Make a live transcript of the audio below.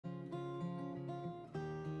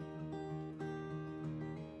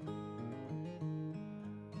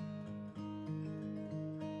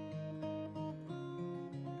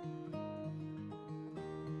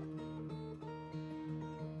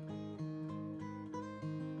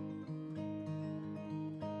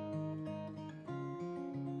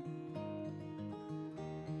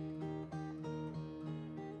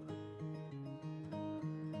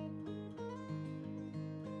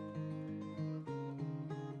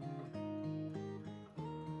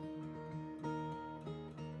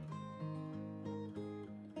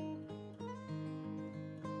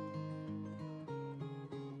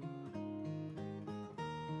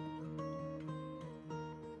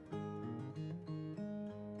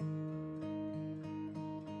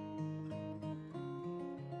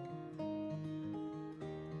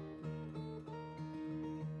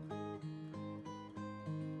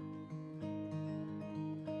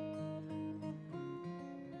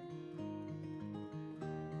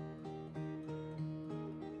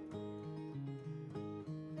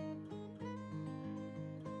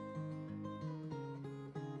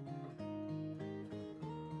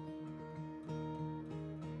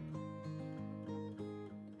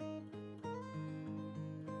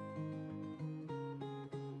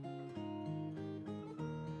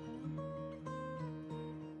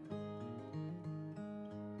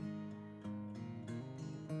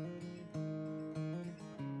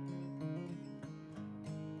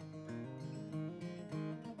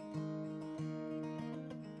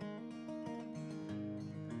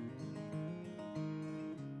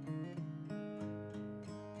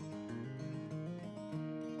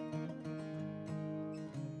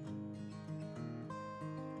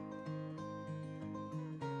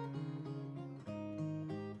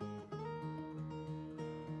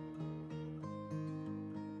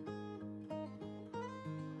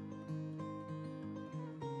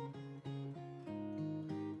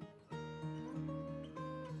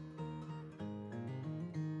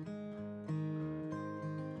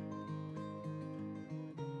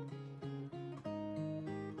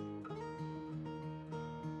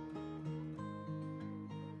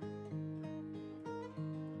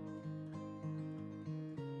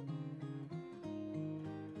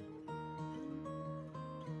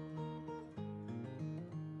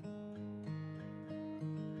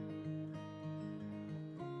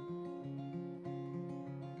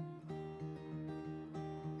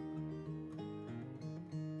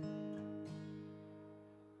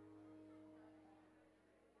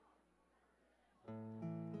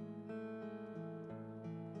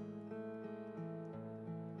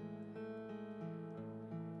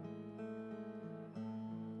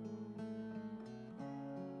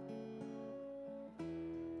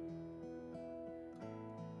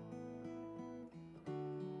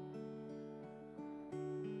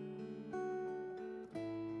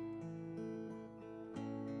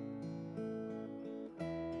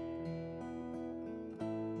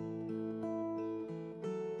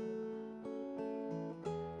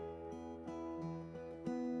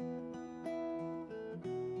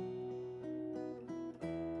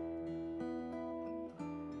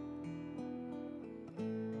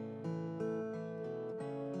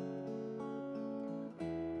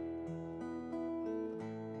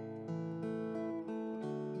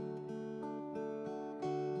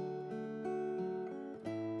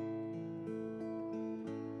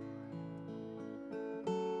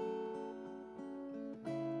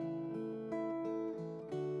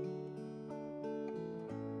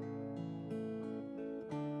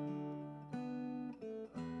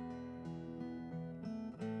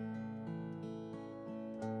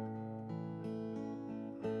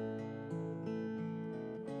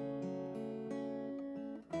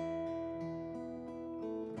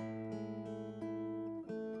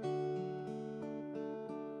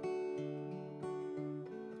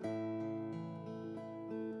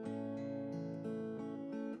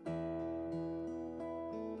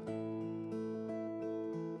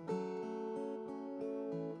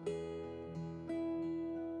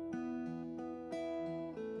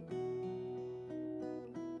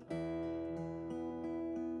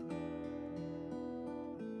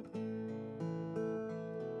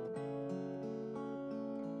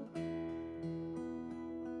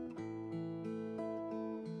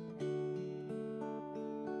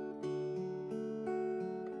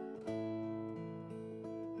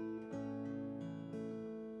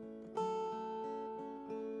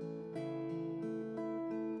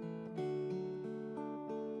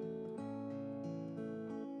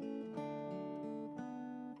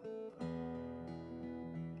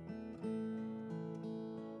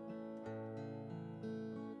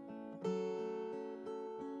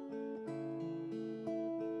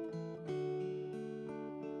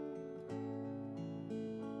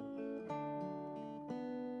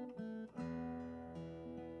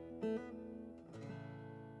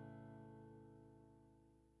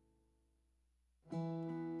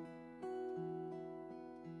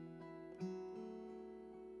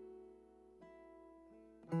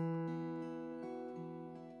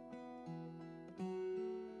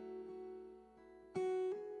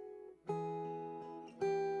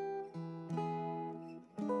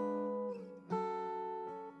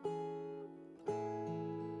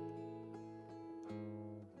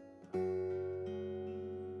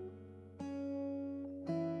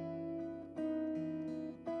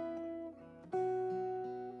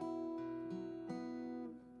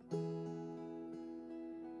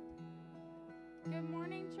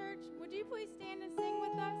we stand and sing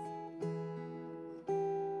with us?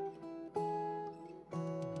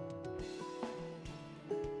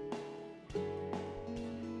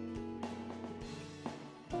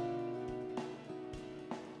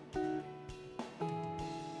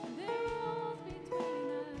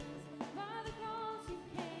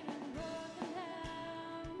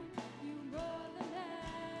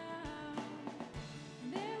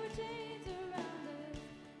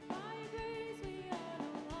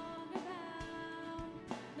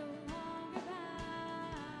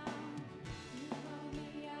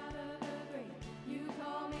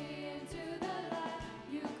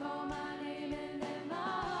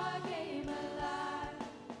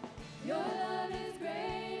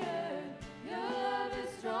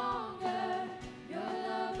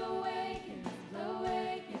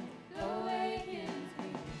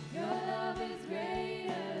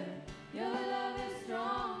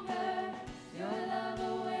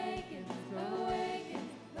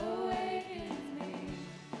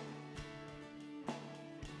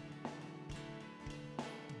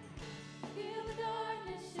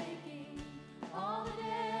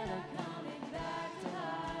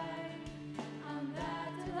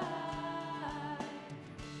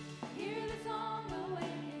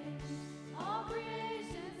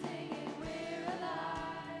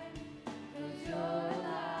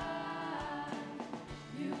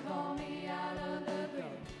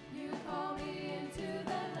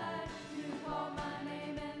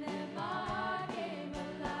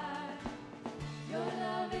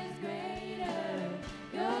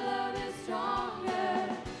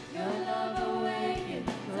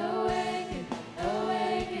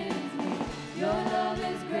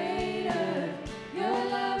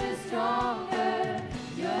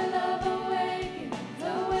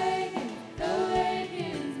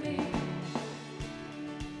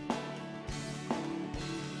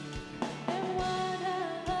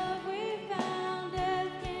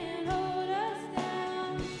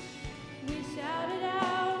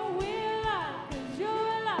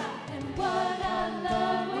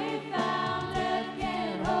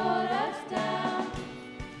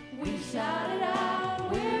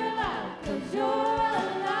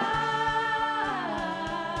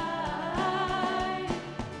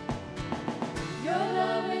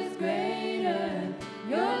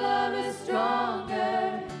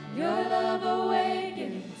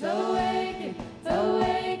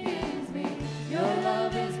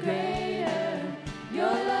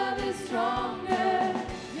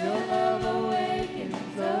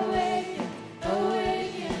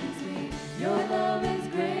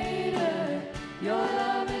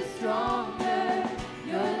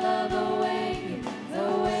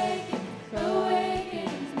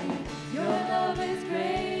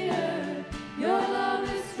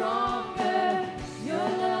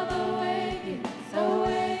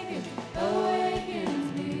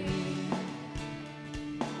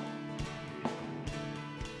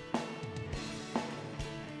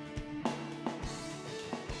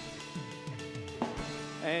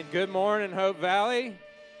 And good morning, Hope Valley.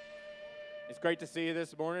 It's great to see you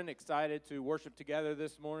this morning. Excited to worship together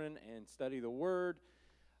this morning and study the Word.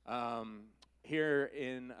 Here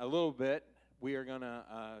in a little bit, we are going to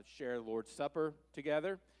share Lord's Supper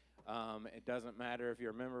together. It doesn't matter if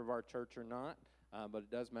you're a member of our church or not, but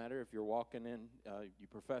it does matter if you're walking in, you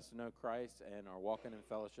profess to know Christ and are walking in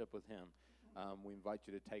fellowship with Him. We invite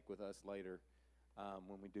you to take with us later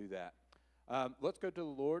when we do that. Let's go to the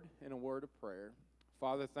Lord in a word of prayer.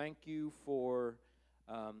 Father, thank you for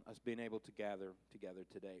us being able to gather together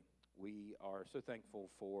today. We are so thankful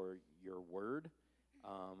for your word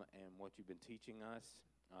and what you've been teaching us.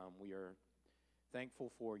 We are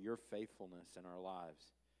thankful for your faithfulness in our lives,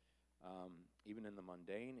 even in the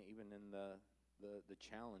mundane, even in the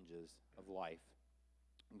challenges of life.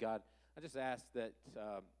 God, I just ask that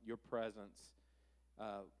your presence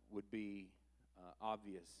would be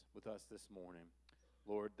obvious with us this morning.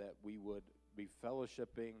 Lord, that we would be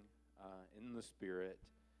fellowshipping in the Spirit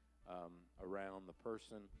around the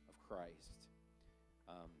person of Christ.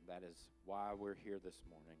 That is why we're here this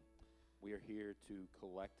morning. We are here to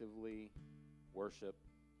collectively worship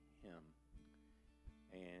Him.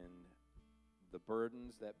 And the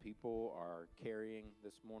burdens that people are carrying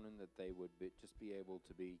this morning, that they would just be able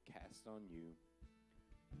to be cast on you.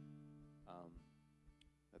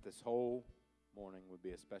 That this whole morning would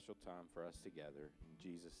be a special time for us together. In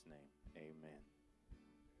Jesus' name, amen.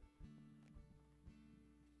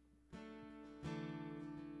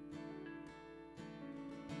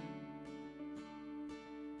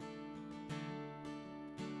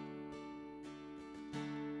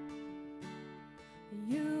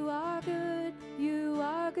 You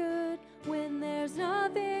are good,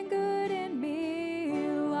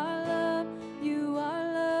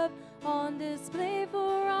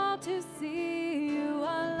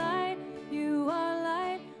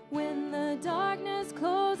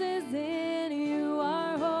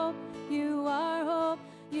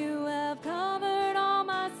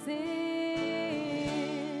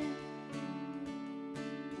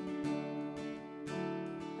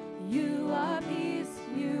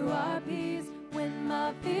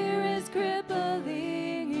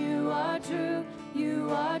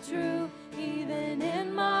 true. Even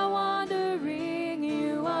in my wandering,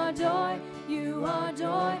 you are joy, you are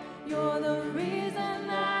joy. You're the reason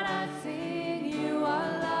that I sing. You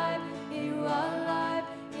are life, you are life.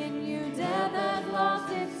 In you death has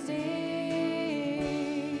lost its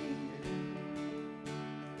sting.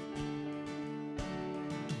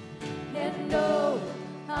 And oh,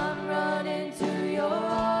 I'm running to your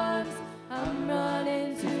arms, I'm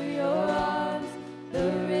running to your arms.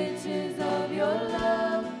 The riches of your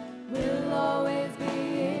love will always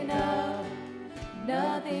be enough.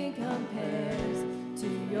 Nothing compares to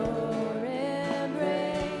your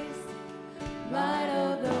embrace. Light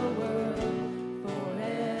of the world,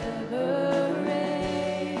 forever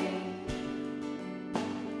reign.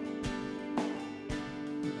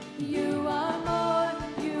 You are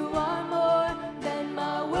more than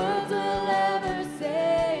my words will ever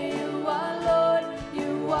say. You are Lord,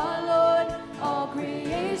 you are Lord. All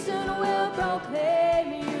creation will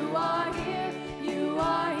proclaim. You are here, you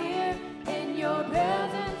are here. In your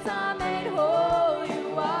presence I'm made whole.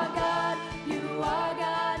 You are God, you are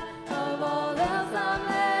God. Of all else I'm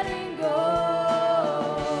letting go.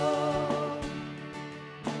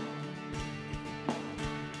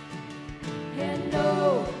 And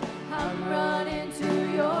oh, I'm running to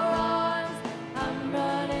your arms, I'm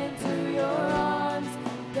running to your arms.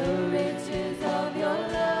 The riches of your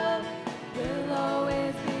love will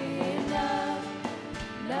always be enough.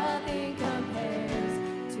 Nothing compares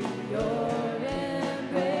to your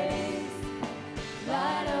embrace.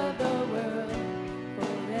 Light of the world,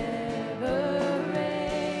 forever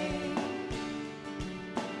reign.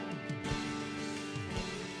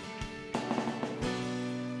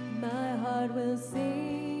 My heart will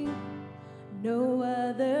sing no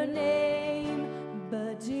other name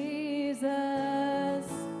but Jesus,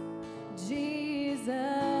 Jesus.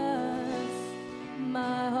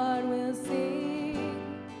 My heart will sing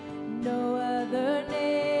no other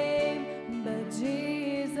name but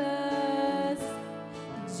Jesus,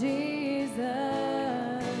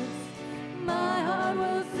 Jesus. My heart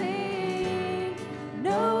will sing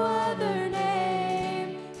no other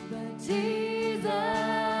name but Jesus,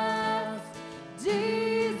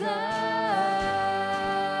 Jesus.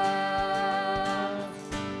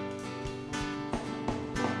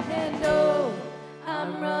 And oh,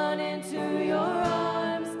 I'm running to your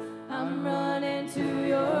arms, I'm running to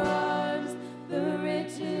your arms. The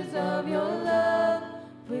riches of your love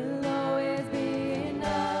will always be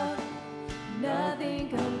enough. Nothing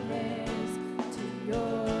compares to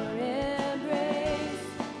your embrace.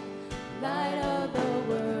 Light of the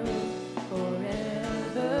world,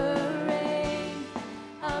 forever reign.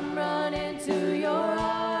 I'm running to your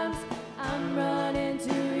arms, I'm running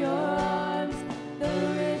to your arms. The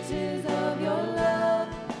riches of your love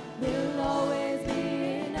will always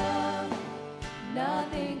be enough.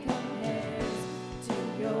 Nothing compares to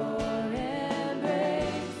your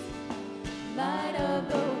embrace. Light of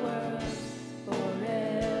the world,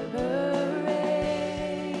 forever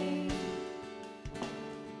reign.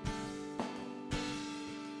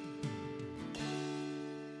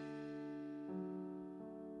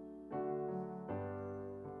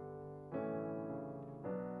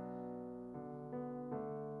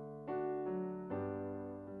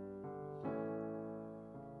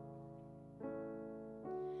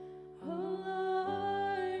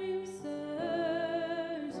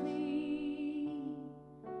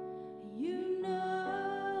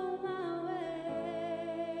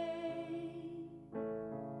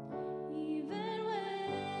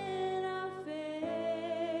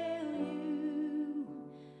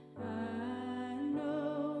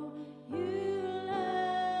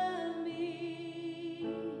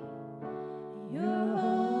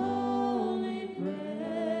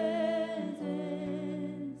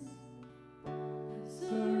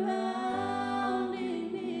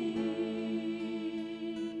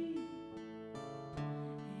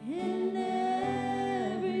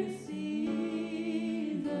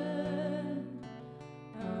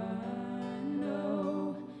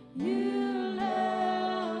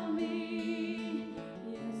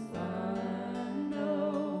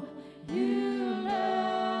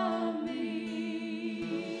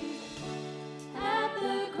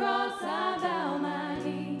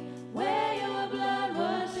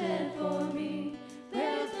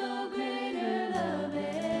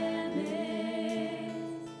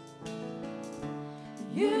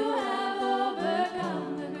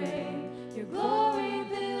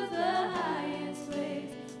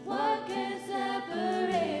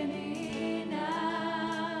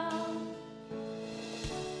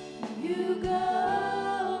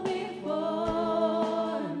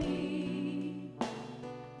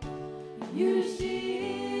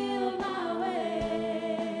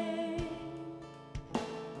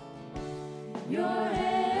 Your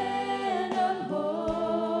hand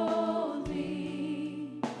upholds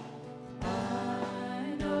me.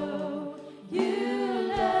 I know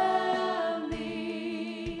you love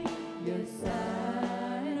me. Yes,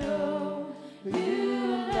 I know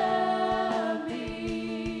you love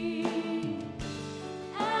me.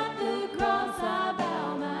 At the cross I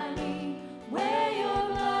bow my knee, where your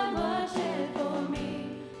blood was shed for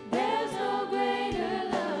me. There's no greater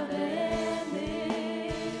love than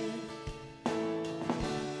this.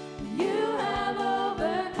 You have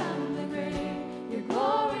overcome the grave. Your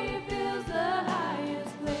glory fills the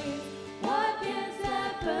highest place. What can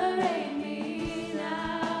separate me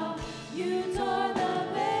now? You tore the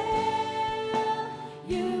veil.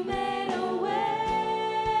 You made a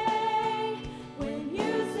way. When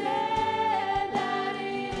you said that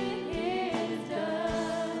it is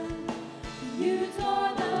done, you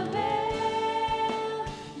tore the veil.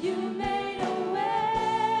 You made a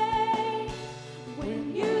way.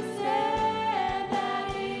 When you said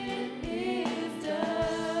that it is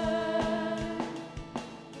done.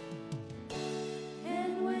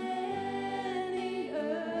 And when the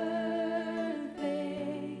earth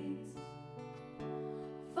fades,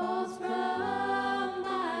 falls from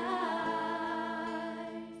my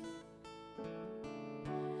eyes,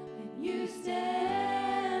 and you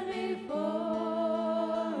stand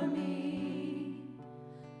before me,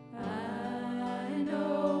 I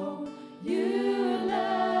know you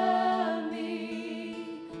love me.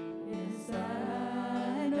 Yes,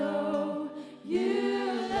 I know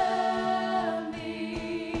you love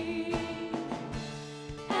me.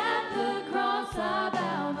 At the cross I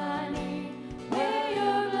bow my knee, where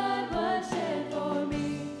your blood was shed for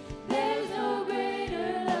me. There's no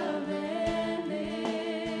greater love than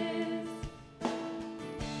this.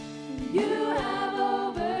 You have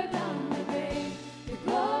overcome the grave. Your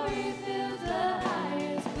glory fills the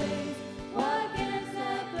highest place. What can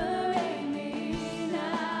separate me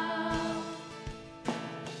now?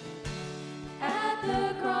 At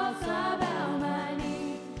the cross I bow my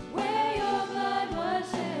knee, where your blood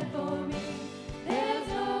was shed for me. There's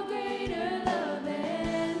no greater love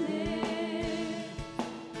than this.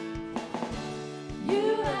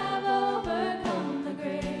 You have overcome the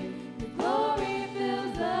grave. Your glory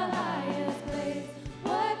fills the highest place.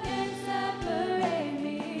 What can separate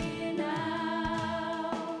me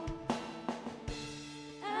now?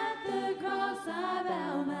 At the cross I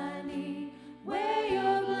bow my knee, where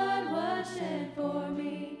your blood was shed for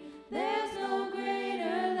me. There's no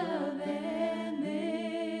greater love than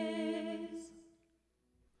this.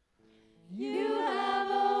 You have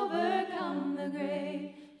overcome the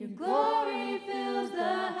grave. Your glory fills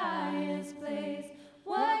the highest place.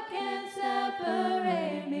 What can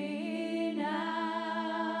separate me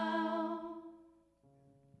now?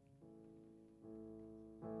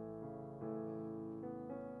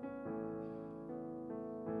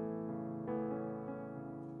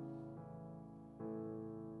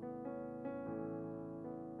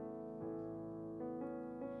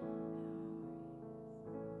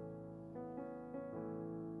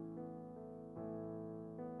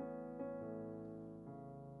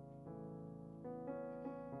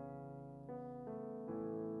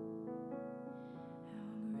 How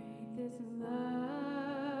great this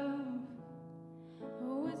love,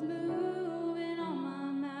 oh, is moving on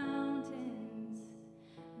my mountains.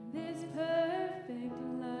 This perfect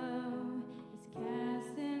love is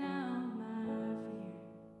casting out my fear.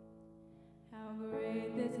 How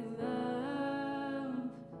great this love,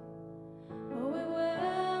 oh, it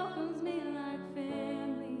welcomes me like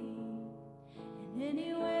family. And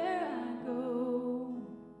anywhere I go,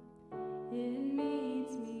 it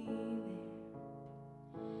meets me there.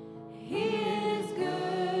 He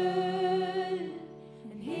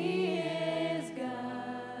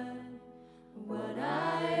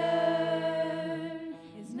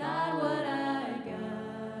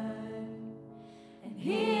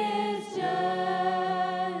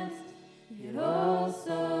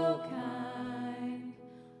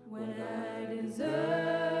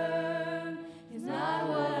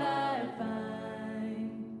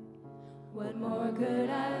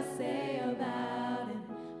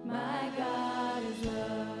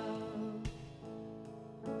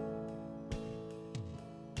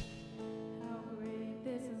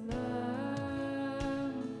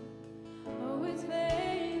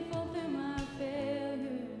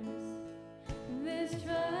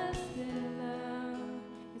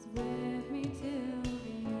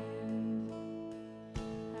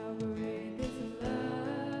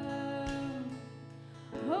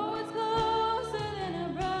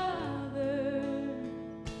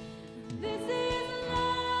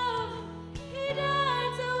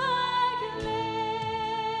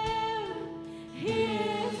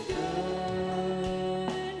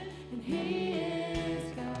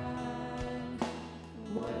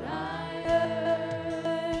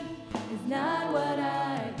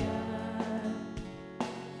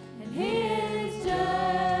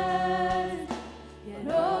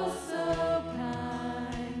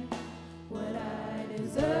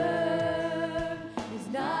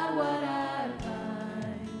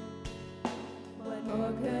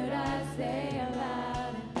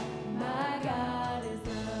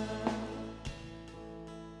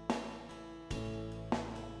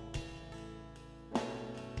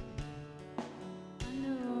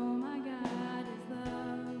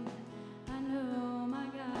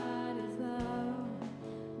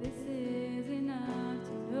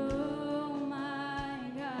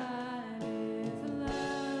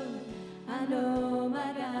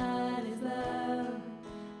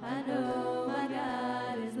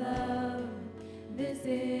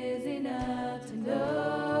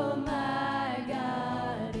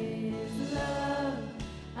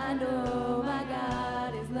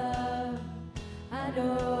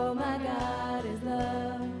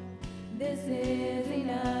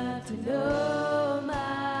to know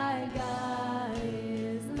my God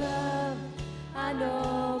is love. I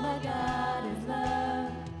know my God is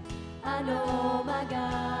love. I know my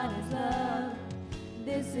God is love.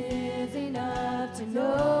 This is enough to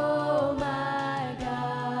know my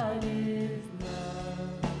God is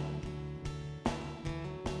love.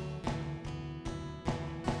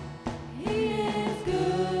 He is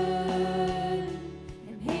good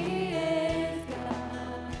and He is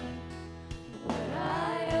God. What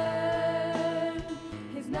I earn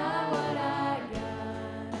is not what I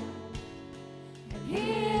got, and He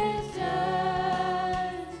is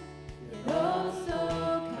just yet oh so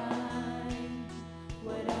kind.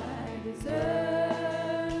 What I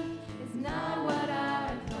deserve is not what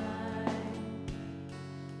I find.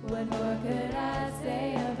 What more could I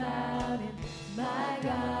say about Him? My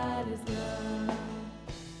God is love.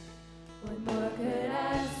 What more could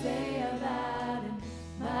I say about Him?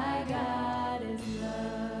 My God is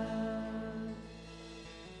love.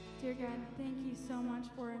 Dear God, thank you so much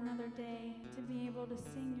for another day to be able to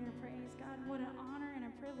sing your praise. God, what an honor and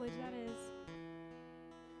a privilege that is.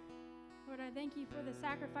 Lord, I thank you for the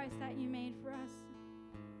sacrifice that you made for us,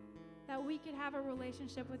 that we could have a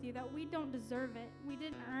relationship with you, that we don't deserve it, we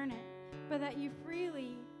didn't earn it, but that you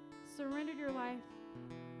freely surrendered your life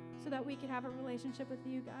so that we could have a relationship with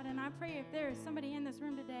you, God. And I pray if there is somebody in this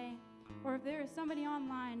room today, or if there is somebody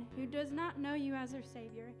online who does not know you as their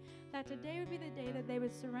Savior, that today would be the day that they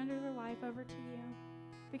would surrender their life over to you,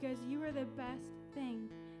 because you are the best thing,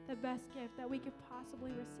 the best gift that we could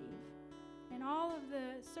possibly receive. And all of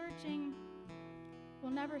the searching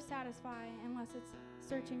will never satisfy unless it's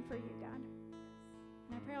searching for you, God.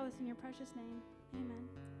 And I pray all this in your precious name. Amen.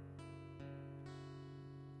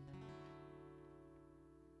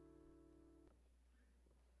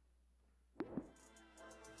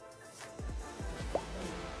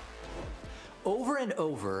 Over and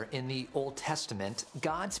over in the Old Testament,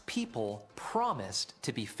 God's people promised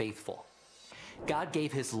to be faithful. God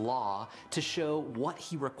gave His law to show what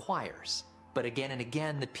He requires, but again and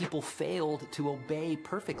again the people failed to obey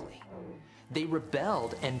perfectly. They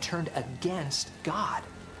rebelled and turned against God.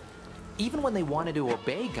 Even when they wanted to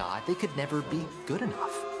obey God, they could never be good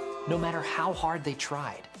enough, no matter how hard they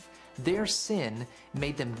tried. Their sin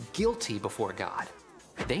made them guilty before God.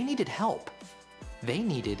 They needed help. They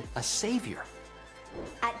needed a Savior.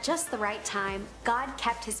 At just the right time, God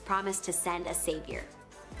kept His promise to send a Savior.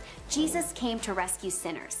 Jesus came to rescue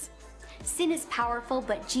sinners. Sin is powerful,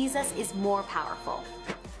 but Jesus is more powerful.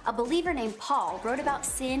 A believer named Paul wrote about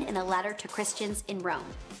sin in a letter to Christians in Rome.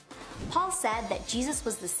 Paul said that Jesus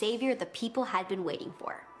was the Savior the people had been waiting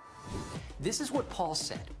for. This is what Paul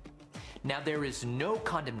said. Now there is no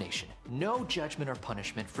condemnation, no judgment or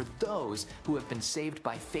punishment for those who have been saved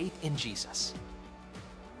by faith in Jesus.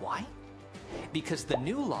 Why? Because the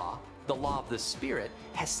new law, the law of the Spirit,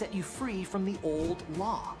 has set you free from the old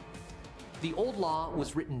law. The old law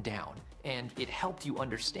was written down, and it helped you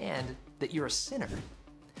understand that you're a sinner.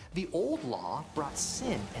 The old law brought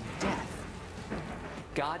sin and death.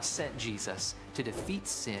 God sent Jesus to defeat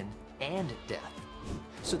sin and death,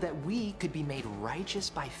 so that we could be made righteous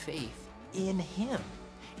by faith in Him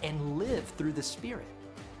and live through the Spirit.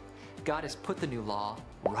 God has put the new law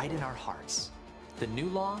right in our hearts. The new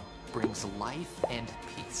law brings life and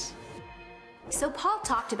peace. So Paul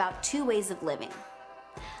talked about two ways of living.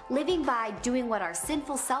 Living by doing what our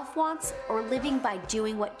sinful self wants, or living by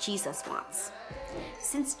doing what Jesus wants.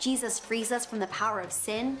 Since Jesus frees us from the power of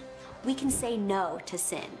sin, we can say no to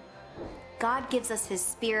sin. God gives us His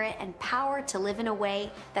Spirit and power to live in a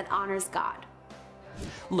way that honors God.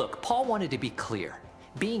 Look, Paul wanted to be clear.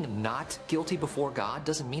 Being not guilty before God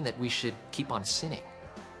doesn't mean that we should keep on sinning.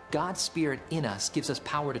 God's Spirit in us gives us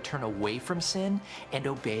power to turn away from sin and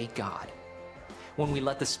obey God. When we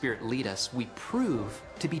let the Spirit lead us, we prove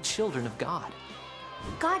to be children of God.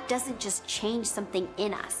 God doesn't just change something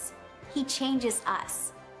in us. He changes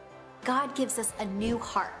us. God gives us a new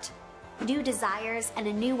heart, new desires, and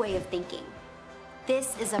a new way of thinking.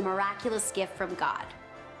 This is a miraculous gift from God.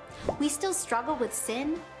 We still struggle with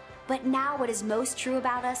sin, but now what is most true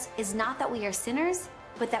about us is not that we are sinners,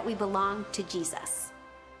 but that we belong to Jesus.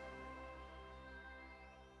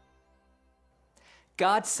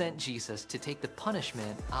 God sent Jesus to take the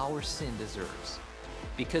punishment our sin deserves.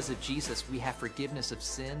 Because of Jesus, we have forgiveness of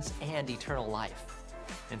sins and eternal life.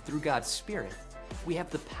 And through God's Spirit, we have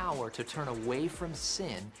the power to turn away from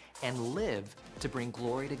sin and live to bring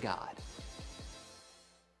glory to God.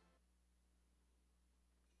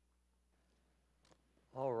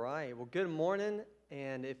 All right. Well, good morning.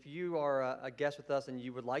 And if you are a guest with us and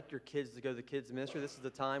you would like your kids to go to the kids' ministry, this is the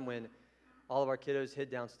time when all of our kiddos head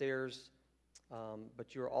downstairs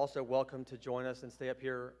But you're also welcome to join us and stay up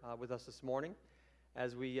here with us this morning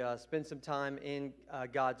as we spend some time in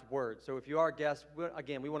God's Word. So if you are a guest,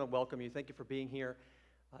 again, we want to welcome you. Thank you for being here.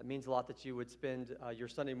 It means a lot that you would spend your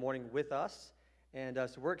Sunday morning with us. And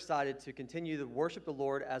so we're excited to continue to worship the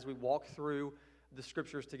Lord as we walk through the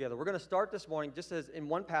Scriptures together. We're going to start this morning just as in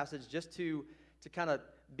one passage, just to kind of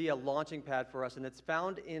be a launching pad for us. And it's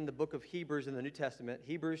found in the book of Hebrews in the New Testament,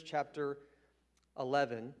 Hebrews chapter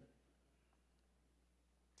 11.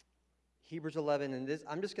 Hebrews 11, and this,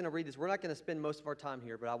 I'm just going to read this. We're not going to spend most of our time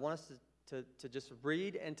here, but I want us to just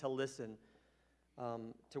read and to listen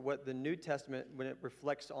to what the New Testament, when it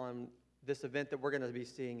reflects on this event that we're going to be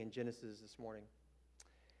seeing in Genesis this morning.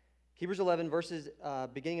 Hebrews 11,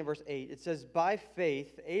 beginning in verse 8, it says, "By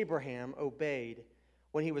faith Abraham obeyed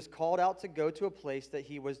when he was called out to go to a place that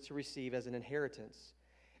he was to receive as an inheritance.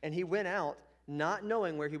 And he went out, not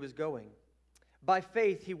knowing where he was going. By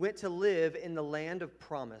faith he went to live in the land of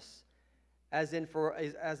promise, as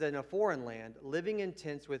in a foreign land, living in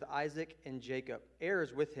tents with Isaac and Jacob,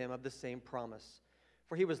 heirs with him of the same promise.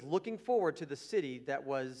 For he was looking forward to the city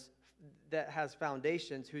that has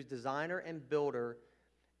foundations, whose designer and builder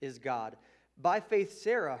is God. By faith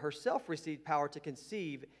Sarah herself received power to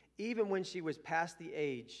conceive, even when she was past the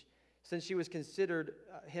age, since she considered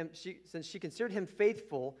him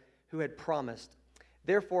faithful who had promised.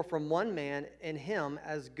 Therefore, from one man, in him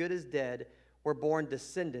as good as dead, were born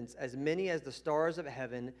descendants, as many as the stars of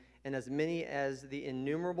heaven, and as many as the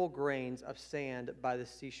innumerable grains of sand by the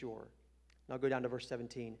seashore." Now go down to verse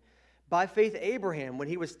 17. "By faith Abraham, when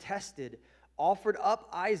he was tested, offered up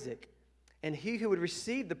Isaac, and he who would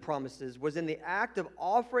receive the promises was in the act of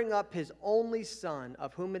offering up his only son,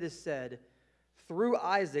 of whom it is said, 'Through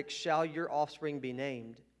Isaac shall your offspring be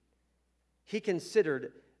named.' He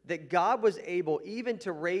considered that God was able even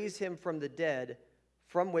to raise him from the dead,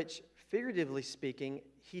 from which, figuratively speaking,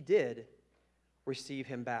 he did receive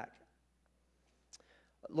him back."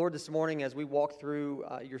 Lord, this morning as we walk through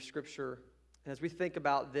your Scripture, and as we think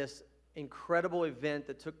about this incredible event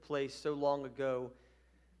that took place so long ago,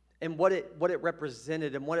 and what it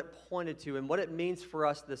represented and what it pointed to and what it means for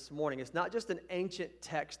us this morning. It's not just an ancient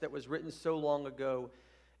text that was written so long ago.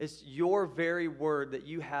 It's your very word that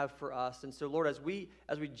you have for us. And so, Lord, as we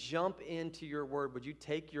jump into your word, would you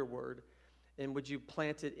take your word and would you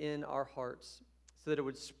plant it in our hearts so that it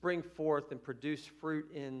would spring forth and produce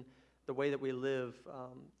fruit in the way that we live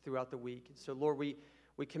throughout the week. And so, Lord,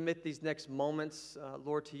 we commit these next moments,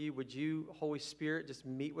 Lord, to you. Would you, Holy Spirit, just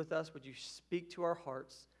meet with us? Would you speak to our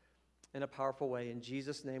hearts in a powerful way? In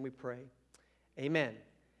Jesus' name we pray. Amen.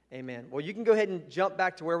 Amen. Well, you can go ahead and jump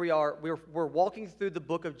back to where we are. We're walking through the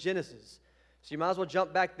book of Genesis. So you might as well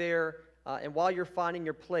jump back there. And while you're finding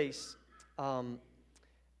your place,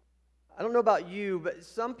 I don't know about you, but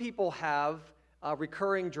some people have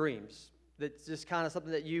recurring dreams. That's just kind of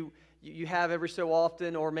something that you have every so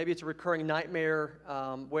often, or maybe it's a recurring nightmare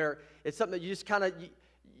where it's something that you just kind of...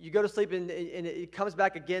 You go to sleep and it comes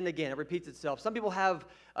back again and again. It repeats itself. Some people have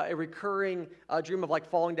a recurring dream of like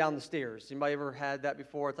falling down the stairs. Anybody ever had that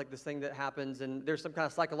before? It's like this thing that happens and there's some kind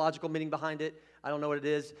of psychological meaning behind it. I don't know what it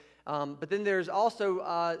is. But then there's also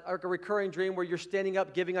like a recurring dream where you're standing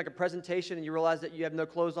up giving like a presentation and you realize that you have no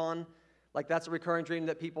clothes on. Like that's a recurring dream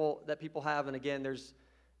that people have. And again,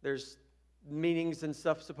 there's meanings and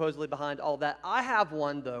stuff supposedly behind all that. I have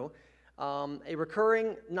one though, a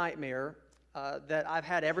recurring nightmare that I've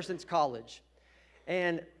had ever since college.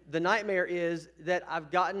 And the nightmare is that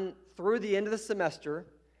I've gotten through the end of the semester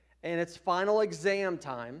and it's final exam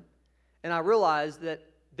time, and I realized that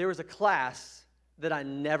there was a class that I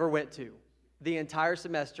never went to the entire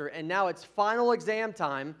semester, and now it's final exam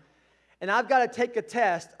time, and I've got to take a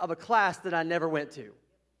test of a class that I never went to.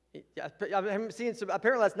 I'm seeing some,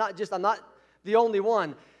 apparently that's not just, I'm not the only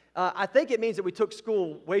one. I think it means that we took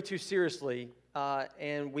school way too seriously,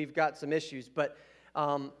 and we've got some issues. But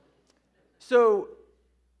so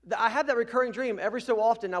I have that recurring dream every so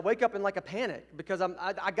often. I wake up in like a panic because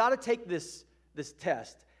I got to take this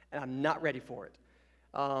test, and I'm not ready for it.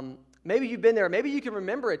 Maybe you've been there. Maybe you can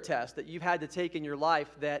remember a test that you've had to take in your life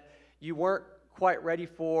that you weren't quite ready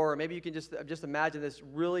for, or maybe you can just imagine this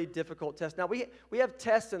really difficult test. Now, we have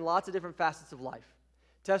tests in lots of different facets of life.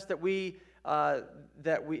 Tests that we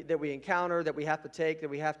encounter, that we have to take,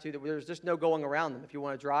 that there's just no going around them. If you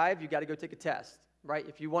want to drive, you got to go take a test, right?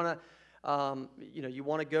 If you want to, you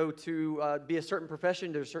want to go to be a certain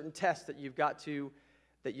profession, there's certain tests that you've got to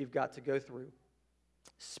go through.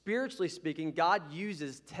 Spiritually speaking, God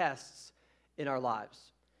uses tests in our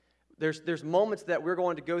lives. There's moments that we're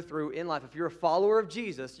going to go through in life. If you're a follower of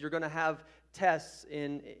Jesus, you're going to have tests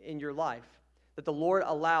in your life. that the Lord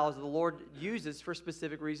allows, the Lord uses for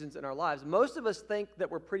specific reasons in our lives. Most of us think that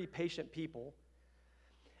we're pretty patient people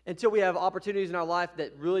until we have opportunities in our life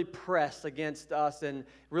that really press against us and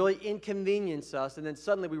really inconvenience us, and then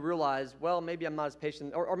suddenly we realize, well, maybe I'm not as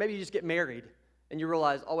patient, or maybe you just get married and you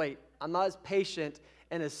realize, oh wait, I'm not as patient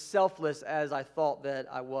and as selfless as I thought that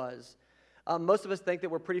I was. Most of us think that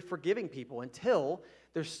we're pretty forgiving people until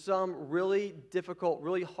there's some really difficult,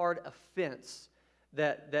 really hard offense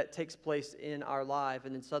that takes place in our life,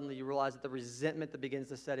 and then suddenly you realize that the resentment that begins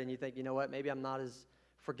to set in, you think, you know what, maybe I'm not as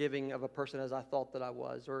forgiving of a person as I thought that I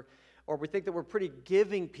was. Or we think that we're pretty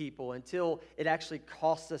giving people until it actually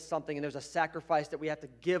costs us something, and there's a sacrifice that we have to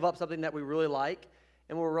give up something that we really like,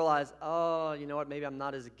 and we'll realize, oh, you know what, maybe I'm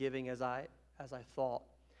not as giving as I thought.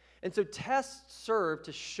 And so tests serve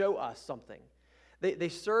to show us something. They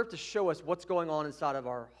serve to show us what's going on inside of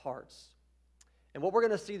our hearts. And what we're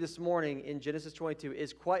going to see this morning in Genesis 22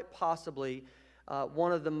 is quite possibly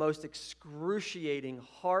one of the most excruciating,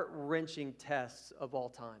 heart-wrenching tests of all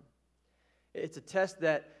time. It's a test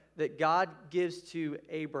that God gives to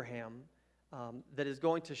Abraham that is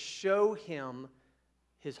going to show him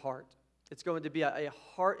his heart. It's going to be a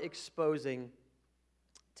heart-exposing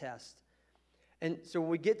test. And so when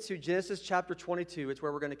we get to Genesis chapter 22, it's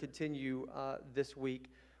where we're going to continue this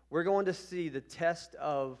week. We're going to see the test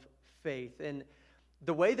of faith. And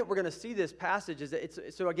the way that we're going to see this passage is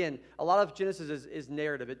that so again, a lot of Genesis is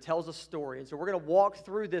narrative. It tells a story. And so we're going to walk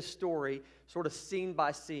through this story sort of scene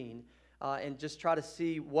by scene and just try to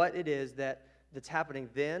see what it is that's happening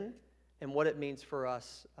then and what it means for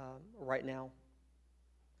us right now.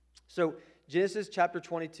 So Genesis chapter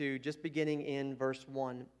 22, just beginning in verse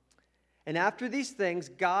 1. And after these things,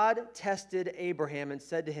 God tested Abraham and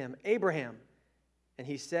said to him, Abraham. And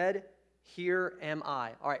he said, here am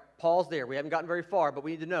I. All right, pause there. We haven't gotten very far, but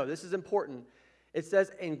we need to know. This is important. It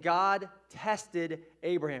says, and God tested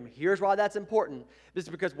Abraham. Here's why that's important. This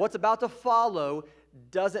is because what's about to follow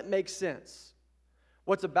doesn't make sense.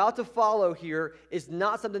 What's about to follow here is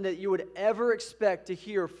not something that you would ever expect to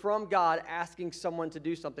hear from God asking someone to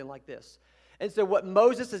do something like this. And so what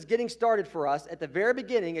Moses is getting started for us at the very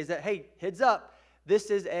beginning is that, hey, heads up,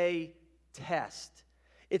 this is a test.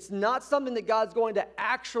 It's not something that God's going to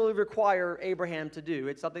actually require Abraham to do.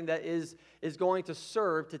 It's something that is going to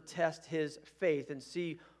serve to test his faith and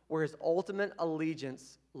see where his ultimate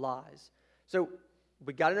allegiance lies. So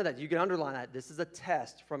we got to know that. You can underline that. This is a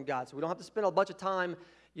test from God. So we don't have to spend a bunch of time,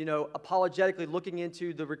 apologetically looking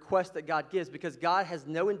into the request that God gives, because God has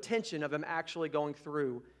no intention of him actually going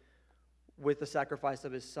through with the sacrifice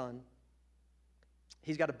of his son.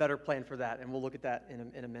 He's got a better plan for that, and we'll look at that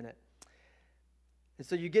in a minute. And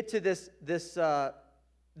so you get to this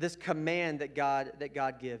command that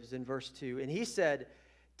God gives in verse 2. And he said,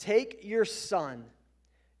 take your son,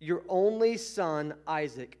 your only son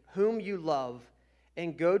Isaac, whom you love,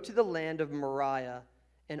 and go to the land of Moriah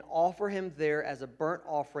and offer him there as a burnt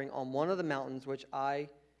offering on one of the mountains which I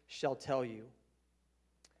shall tell you.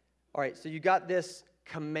 All right, so you got this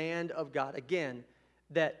command of God, again,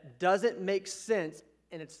 that doesn't make sense,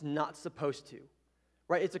 and it's not supposed to.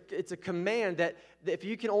 Right? It's a command that if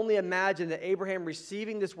you can only imagine that Abraham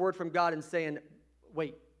receiving this word from God and saying,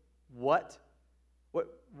 wait, what?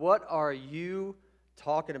 What are you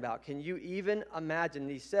talking about? Can you even imagine?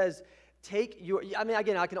 And he says,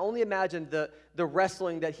 again, I can only imagine the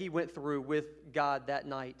wrestling that he went through with God that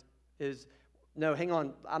night is, no, hang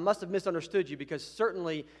on, I must have misunderstood you, because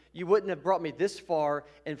certainly you wouldn't have brought me this far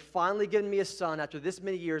and finally given me a son after this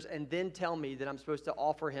many years and then tell me that I'm supposed to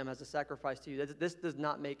offer him as a sacrifice to you. This does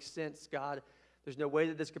not make sense, God. There's no way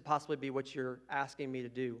that this could possibly be what you're asking me to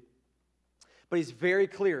do. But he's very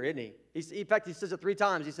clear, isn't he? In fact, he says it 3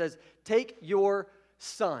 times. He says, take your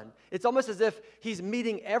son. It's almost as if he's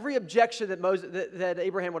meeting every objection that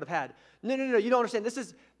Abraham would have had. No, you don't understand.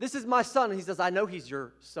 This is my son. And he says, I know he's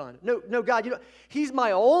your son. No, God, he's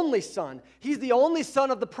my only son. He's the only son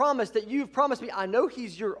of the promise that you've promised me. I know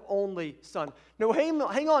he's your only son. No, hang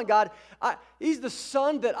on, God. He's the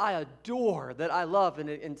son that I adore, that I love. And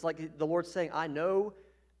it's like the Lord's saying, I know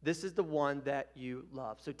this is the one that you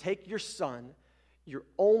love. So take your son, your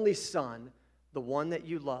only son, the one that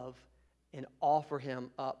you love, and offer him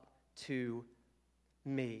up to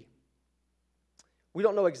me. We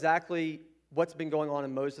don't know exactly what's been going on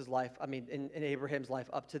in Moses' life, in Abraham's life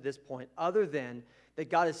up to this point, other than that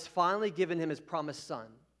God has finally given him his promised son,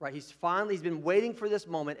 right? He's been waiting for this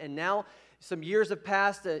moment, and now some years have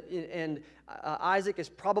passed, and Isaac is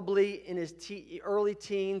probably in his early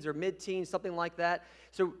teens or mid-teens, something like that.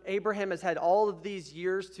 So Abraham has had all of these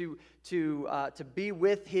years to be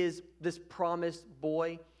with this promised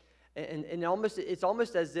boy. And it's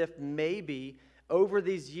almost as if maybe over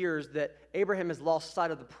these years that Abraham has lost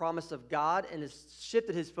sight of the promise of God and has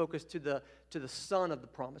shifted his focus to the son of the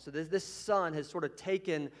promise. So this son has sort of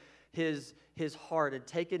taken his heart and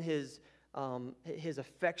taken his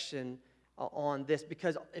affection on this,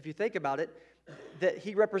 because if you think about it, that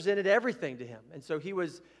he represented everything to him. And so he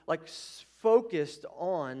was like focused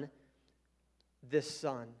on this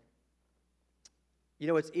son. You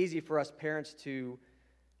know, it's easy for us parents to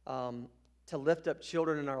lift up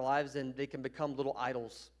children in our lives, and they can become little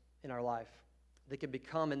idols in our life. They can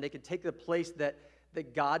become, and they can take the place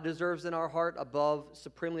that God deserves in our heart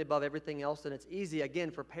supremely above everything else. And it's easy, again,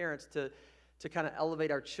 for parents to kind of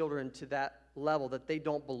elevate our children to that level, that they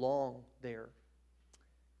don't belong there.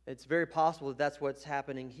 It's very possible that that's what's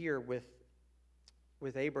happening here with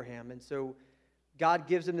Abraham. And so God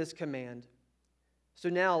gives him this command. So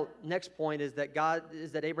now, next point is that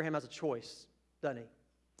Abraham has a choice, doesn't he?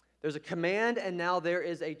 There's a command, and now there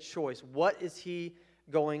is a choice. What is he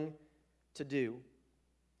going to do?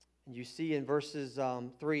 And you see in verses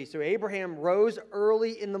 3, so Abraham rose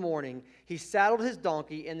early in the morning. He saddled his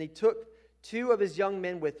donkey, and he took 2 of his young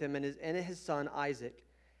men with him and his son Isaac.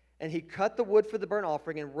 And he cut the wood for the burnt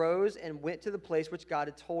offering and rose and went to the place which God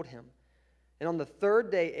had told him. And on the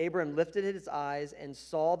 3rd day, Abraham lifted his eyes and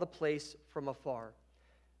saw the place from afar.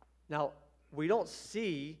 Now, we don't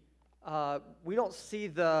see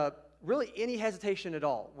really any hesitation at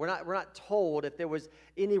all. We're not told if there was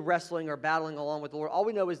any wrestling or battling along with the Lord. All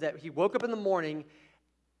we know is that he woke up in the morning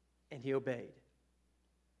and he obeyed.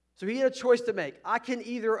 So he had a choice to make. I can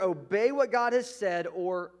either obey what God has said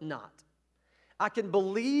or not. I can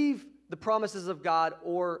believe the promises of God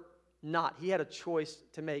or not. He had a choice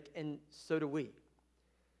to make, and so do we.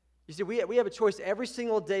 You see, we have a choice every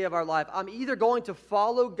single day of our life. I'm either going to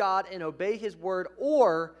follow God and obey his word,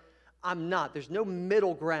 or I'm not. There's no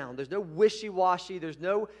middle ground. There's no wishy-washy. There's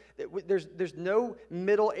no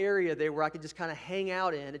middle area there where I can just kind of hang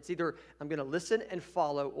out in. It's either I'm going to listen and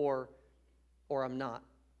follow, or I'm not.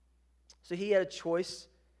 So he had a choice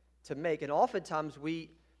to make, and oftentimes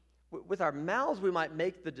with our mouths, we might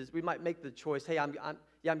make the choice. Hey, I'm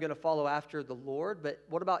going to follow after the Lord. But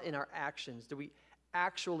what about in our actions? Do we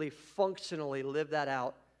actually functionally live that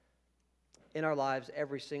out in our lives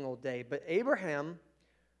every single day? But Abraham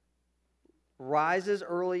rises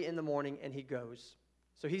early in the morning and he goes.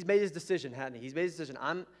 So he's made his decision, hasn't he? He's made his decision.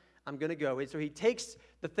 I'm going to go. And so he takes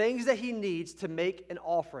the things that he needs to make an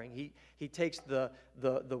offering. He takes the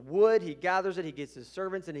wood, he gathers it, he gets his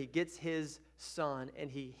servants, and he gets his son,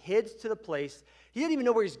 and he heads to the place. He doesn't even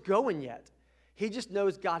know where he's going yet. He just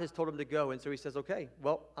knows God has told him to go. And so he says, okay,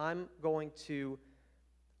 well, I'm going to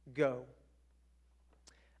go.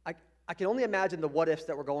 I can only imagine the what-ifs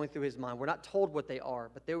that were going through his mind. We're not told what they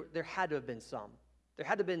are, but there had to have been some. There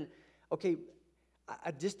had to have been, okay,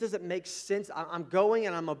 this doesn't make sense. I'm going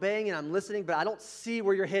and I'm obeying and I'm listening, but I don't see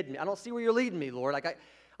where you're heading me. I don't see where you're leading me, Lord.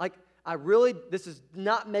 I really, this is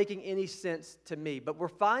not making any sense to me. But we're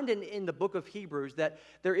finding in the book of Hebrews that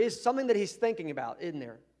there is something that he's thinking about, isn't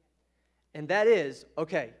there? And that is,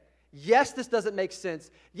 okay, yes, this doesn't make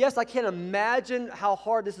sense. Yes, I can't imagine how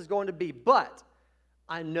hard this is going to be, but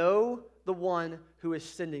I know the one who is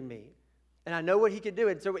sending me. And I know what he can do.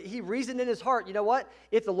 And so he reasoned in his heart, you know what?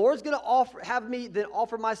 If the Lord's going to have me then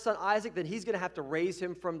offer my son Isaac, then he's going to have to raise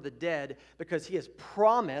him from the dead, because he has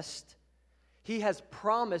promised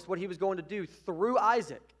what he was going to do through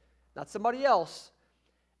Isaac, not somebody else.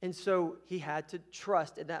 And so he had to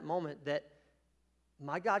trust in that moment that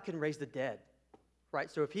my God can raise the dead,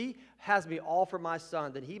 right? So if he has me offer my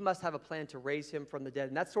son, then he must have a plan to raise him from the dead.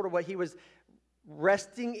 And that's sort of what he was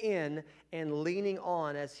resting in and leaning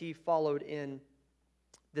on as he followed in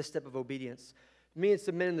this step of obedience. Me and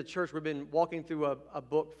some men in the church, we've been walking through a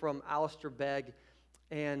book from Alistair Begg,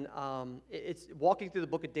 and it's walking through the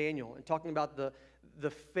book of Daniel and talking about the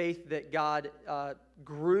faith that God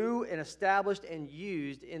grew and established and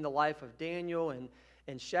used in the life of Daniel and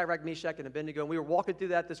Shadrach, Meshach, and Abednego. And we were walking through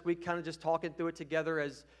that this week, kind of just talking through it together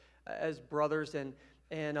as brothers, and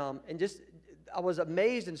just I was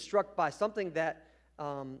amazed and struck by something that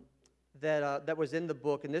was in the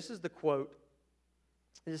book. And this is the quote.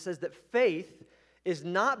 And it says that faith is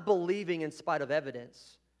not believing in spite of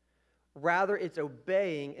evidence. Rather, it's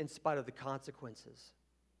obeying in spite of the consequences.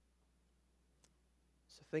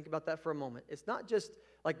 So think about that for a moment. It's not just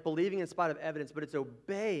like believing in spite of evidence, but it's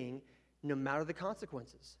obeying no matter the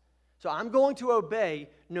consequences. So I'm going to obey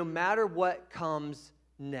no matter what comes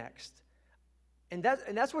next. And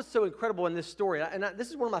that's what's so incredible in this story. And this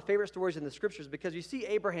is one of my favorite stories in the scriptures, because you see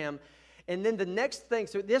Abraham, And then the next thing,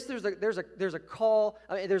 so there's a call,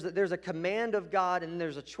 I mean, there's a command of God, and then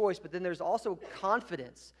there's a choice, but then there's also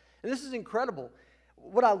confidence. And this is incredible.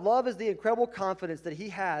 What I love is the incredible confidence that he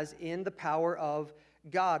has in the power of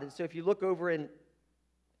God. And so if you look over in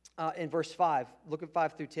verse 5, look at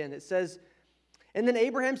 5 through 10, it says, "And then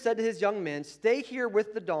Abraham said to his young men, 'Stay here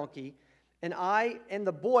with the donkey, and I and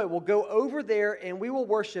the boy will go over there, and we will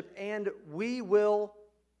worship, and we will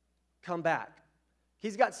come back.'"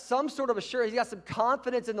 He's got some sort of assurance. He's got some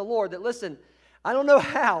confidence in the Lord that, listen, I don't know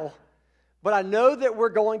how, but I know that we're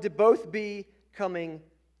going to both be coming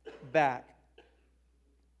back.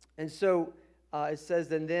 And so it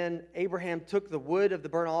says, "And then Abraham took the wood of the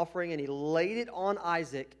burnt offering, and he laid it on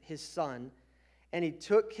Isaac, his son, and he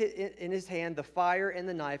took in his hand the fire and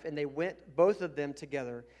the knife, and they went, both of them,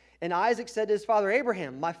 together. And Isaac said to his father,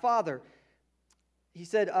 'Abraham, my father,' he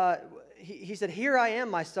said, 'Here I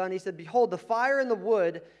am, my son.' He said, 'Behold, the fire and the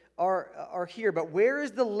wood are here, but where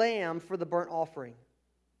is the lamb for the burnt offering?'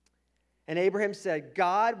 And Abraham said,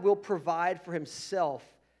 'God will provide for himself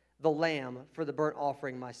the lamb for the burnt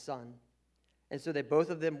offering, my son.' And so they both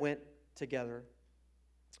of them went together.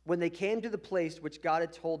 When they came to the place which God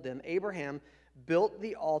had told them, Abraham built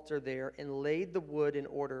the altar there and laid the wood in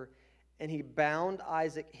order, and he bound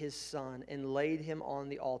Isaac his son and laid him on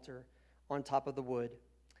the altar on top of the wood.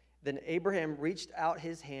 Then Abraham reached out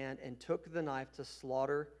his hand and took the knife to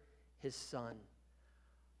slaughter his son."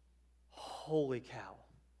 Holy cow.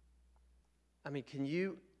 I mean, can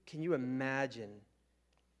you imagine?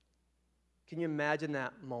 Can you imagine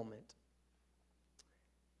that moment?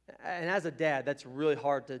 And as a dad, that's really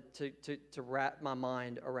hard to wrap my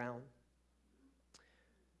mind around.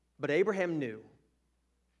 But Abraham knew.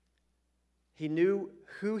 He knew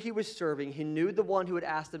who he was serving. He knew the one who had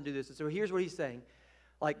asked him to do this. And so here's what he's saying.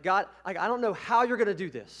 Like, God, I don't know how you're going to do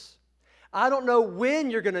this. I don't know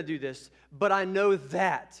when you're going to do this, but I know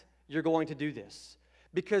that you're going to do this.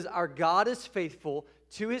 Because our God is faithful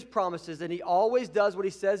to his promises, and he always does what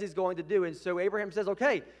he says he's going to do. And so Abraham says,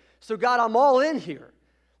 okay, so God, I'm all in here.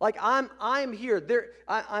 Like, I'm here.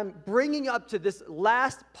 I'm bringing up to this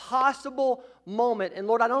last possible moment. And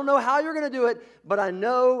Lord, I don't know how you're going to do it, but I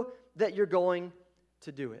know that you're going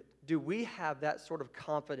to do it. Do we have that sort of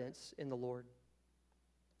confidence in the Lord?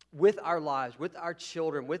 With our lives, with our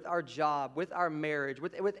children, with our job, with our marriage,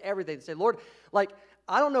 with everything. Say, Lord, like,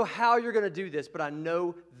 I don't know how you're going to do this, but I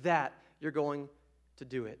know that you're going to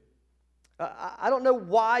do it. I don't know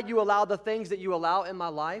why you allow the things that you allow in my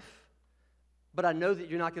life, but I know that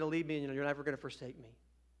you're not going to leave me and you're never going to forsake me.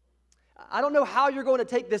 I don't know how you're going to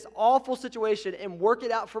take this awful situation and work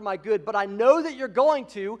it out for my good, but I know that you're going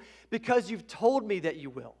to because you've told me that you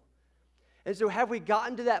will. And so have we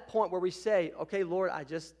gotten to that point where we say, okay, Lord, I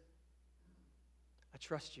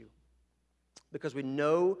trust you because we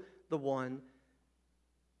know the one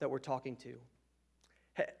that we're talking to.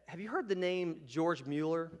 Have you heard the name George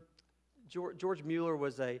Mueller? George Mueller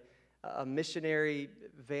was a missionary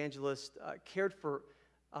evangelist, cared for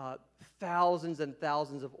thousands and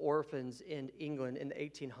thousands of orphans in England in the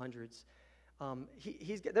 1800s.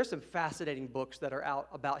 There's some fascinating books that are out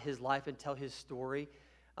about his life and tell his story,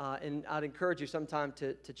 and I'd encourage you sometime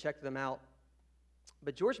to check them out.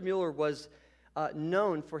 But George Mueller was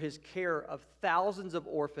known for his care of thousands of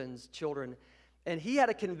orphans, children, and he had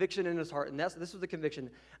a conviction in his heart, and this was the conviction: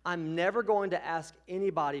 I'm never going to ask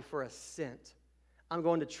anybody for a cent. I'm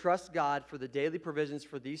going to trust God for the daily provisions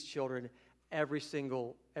for these children every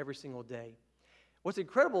single day. What's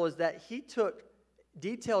incredible is that he took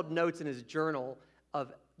detailed notes in his journal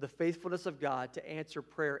of the faithfulness of God to answer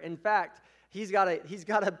prayer. In fact, he's got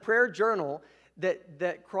a prayer journal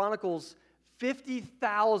that chronicles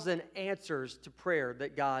 50,000 answers to prayer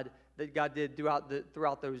that God did throughout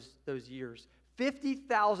those years.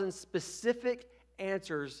 50,000 specific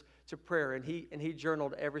answers to prayer, and he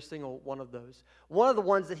journaled every single one of those. One of the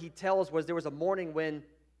ones that he tells was there was a morning when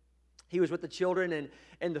he was with the children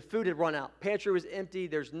and the food had run out. Pantry was empty.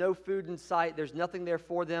 There's no food in sight. There's nothing there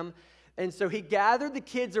for them. And so he gathered the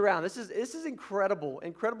kids around. This is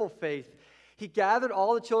incredible faith. He gathered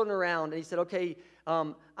all the children around and he said, okay,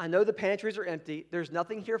 I know the pantries are empty. There's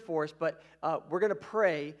nothing here for us, but we're going to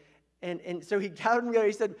pray. And so he gathered them together.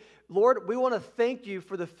 He said, Lord, we want to thank you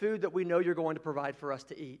for the food that we know you're going to provide for us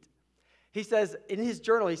to eat. He says, in his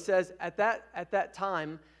journal, he says, at that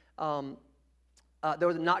time, there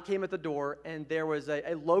was a knock came at the door, and there was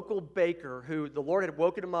a local baker who the Lord had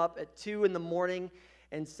woken him up at 2 a.m.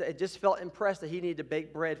 and just felt impressed that he needed to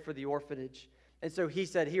bake bread for the orphanage. And so he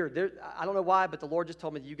said, I don't know why, but the Lord just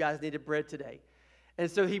told me that you guys needed bread today. And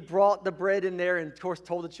so he brought the bread in there and, of course,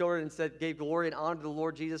 told the children and said, gave glory and honor to the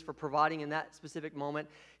Lord Jesus for providing in that specific moment.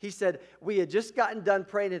 He said, we had just gotten done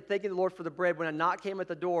praying and thanking the Lord for the bread when a knock came at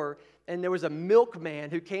the door, and there was a milkman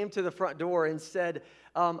who came to the front door and said,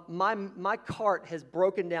 my cart has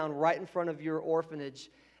broken down right in front of your orphanage,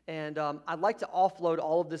 and I'd like to offload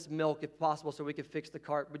all of this milk if possible so we could fix the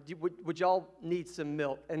cart. Would y'all need some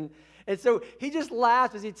milk? And so he just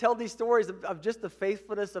laughed as he told these stories of just the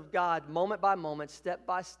faithfulness of God, moment by moment, step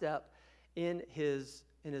by step in his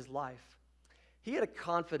life. He had a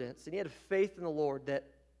confidence and he had a faith in the Lord that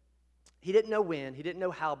he didn't know when, he didn't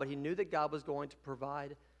know how, but he knew that God was going to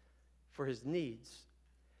provide for his needs.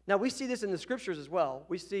 Now, we see this in the scriptures as well.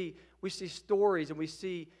 We see stories and we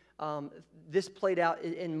see this played out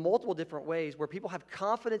in multiple different ways where people have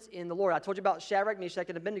confidence in the Lord. I told you about Shadrach, Meshach,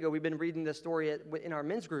 and Abednego. We've been reading this story in our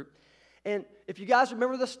men's group. And if you guys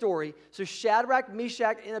remember the story, so Shadrach,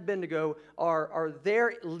 Meshach, and Abednego are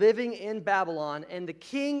there living in Babylon, and the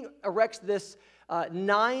king erects this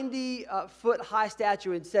 90-foot high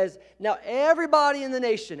statue and says, now everybody in the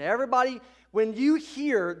nation, everybody, when you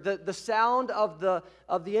hear the sound of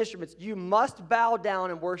the instruments, you must bow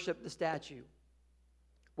down and worship the statue.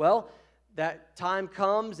 Well, that time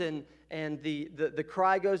comes and the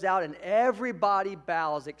cry goes out and everybody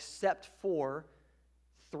bows except for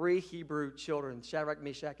 3 Hebrew children, Shadrach,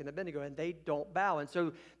 Meshach, and Abednego, and they don't bow. And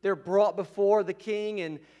so they're brought before the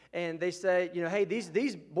king and they say, hey,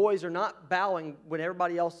 these boys are not bowing when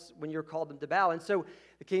you're called them to bow. And so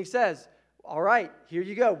the king says, all right, here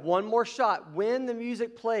you go. One more shot. When the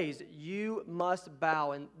music plays, you must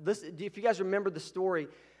bow. And listen, if you guys remember the story,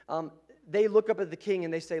 they look up at the king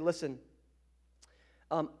and they say, listen,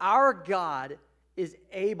 our God is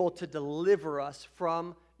able to deliver us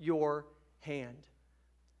from your hand.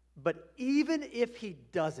 But even if he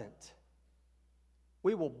doesn't,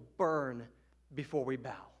 we will burn before we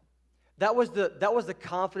bow. That was the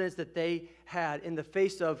confidence that they had in the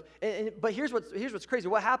face of. But here's what's crazy.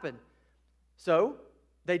 What happened? So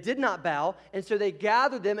they did not bow, and so they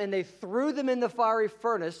gathered them and they threw them in the fiery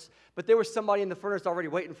furnace. But there was somebody in the furnace already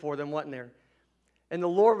waiting for them, wasn't there? And the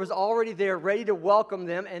Lord was already there, ready to welcome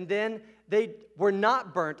them. And then they were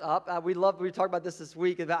not burnt up. We talked about this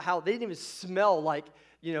week about how they didn't even smell like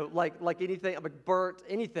anything, like burnt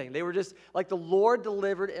anything. They were just like the Lord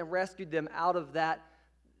delivered and rescued them out of that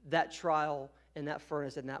trial and that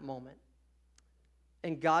furnace in that moment.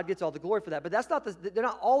 And God gets all the glory for that. But that's not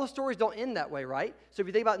all the stories don't end that way, right? So if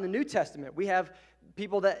you think about in the New Testament, we have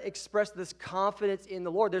people that express this confidence in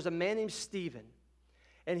the Lord. There's a man named Stephen.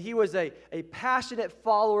 And he was a passionate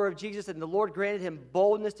follower of Jesus, and the Lord granted him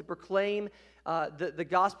boldness to proclaim the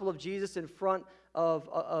gospel of Jesus in front of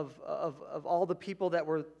all the people that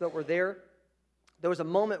were there. There was a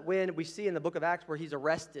moment when we see in the book of Acts where he's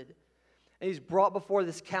arrested. And he's brought before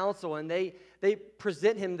this council, and they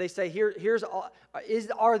present him. They say,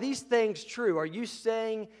 are these things true? Are you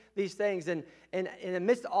saying these things? And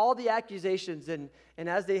amidst all the accusations, and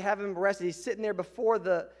as they have him arrested, he's sitting there before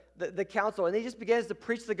the council, and he just begins to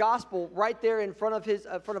preach the gospel right there in front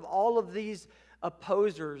of all of these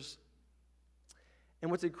opposers. And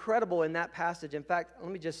what's incredible in that passage, in fact,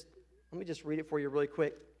 let me just read it for you really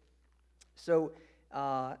quick. So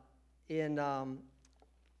in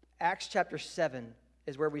Acts chapter 7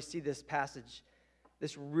 is where we see this passage,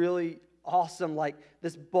 this really awesome,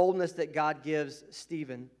 this boldness that God gives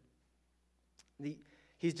Stephen.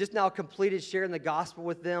 He's just now completed sharing the gospel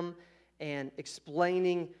with them and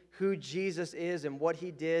explaining who Jesus is and what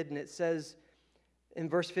he did. And it says in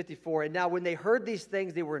verse 54, and now when they heard these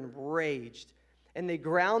things, they were enraged, and they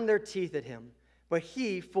ground their teeth at him. But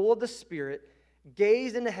he, full of the Spirit,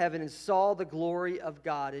 gazed into heaven and saw the glory of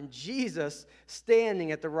God, and Jesus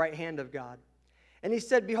standing at the right hand of God. And he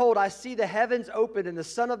said, behold, I see the heavens opened, and the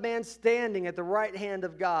Son of Man standing at the right hand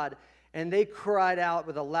of God. And they cried out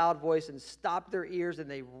with a loud voice and stopped their ears,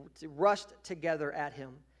 and they rushed together at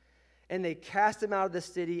him. And they cast him out of the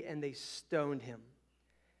city, and they stoned him.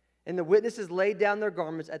 And the witnesses laid down their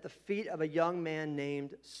garments at the feet of a young man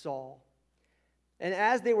named Saul. And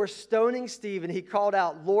as they were stoning Stephen, he called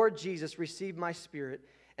out, Lord Jesus, receive my spirit.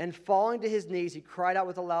 And falling to his knees, he cried out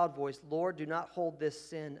with a loud voice, Lord, do not hold this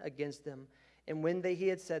sin against them. And when he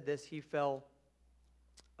had said this, he fell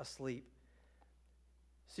asleep.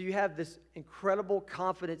 So you have this incredible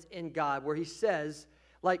confidence in God where he says,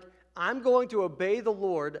 I'm going to obey the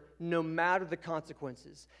Lord no matter the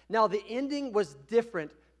consequences. Now, the ending was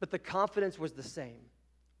different, but the confidence was the same,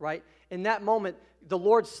 right? In that moment, the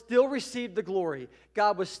Lord still received the glory.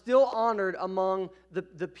 God was still honored among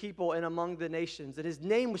the people and among the nations. And his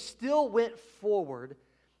name still went forward,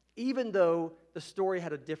 even though the story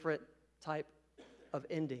had a different type of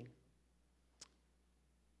ending.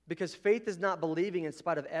 Because faith is not believing in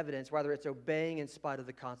spite of evidence, rather it's obeying in spite of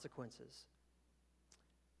the consequences.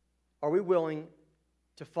 Are we willing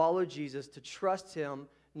to follow Jesus, to trust him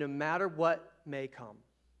no matter what may come,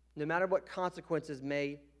 no matter what consequences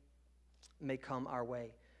may come our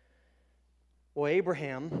way? Well,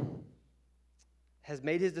 Abraham has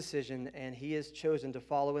made his decision, and he has chosen to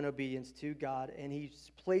follow in obedience to God, and he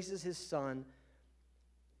places his son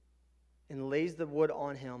and lays the wood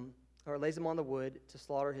on him, or lays him on the wood to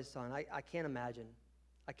slaughter his son. I can't imagine.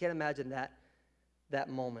 I can't imagine that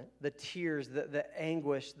moment. The tears, the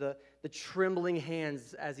anguish, the trembling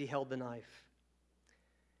hands as he held the knife.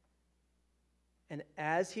 And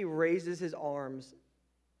as he raises his arms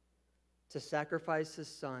to sacrifice his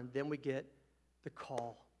son, then we get the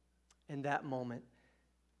call in that moment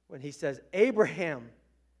when he says, Abraham,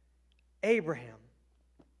 Abraham.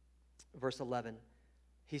 Verse 11.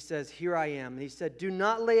 He says, here I am. And he said, do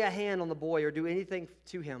not lay a hand on the boy or do anything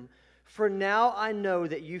to him. For now I know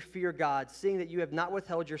that you fear God, seeing that you have not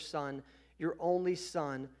withheld your son, your only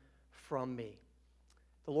son, from me.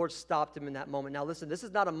 The Lord stopped him in that moment. Now listen, this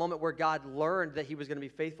is not a moment where God learned that he was going to be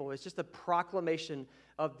faithful. It's just a proclamation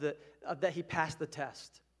of that he passed the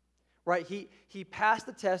test. Right? He passed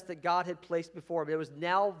the test that God had placed before him. It was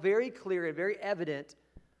now very clear and very evident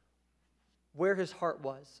where his heart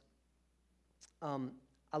was.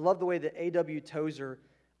 I love the way that A.W. Tozer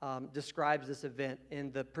describes this event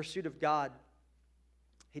in The Pursuit of God.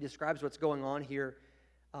 He describes what's going on here.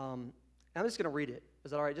 I'm just going to read it.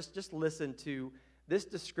 Is that all right? Just listen to this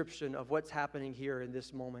description of what's happening here in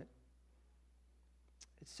this moment.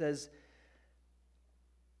 It says,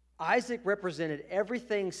 Isaac represented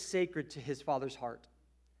everything sacred to his father's heart.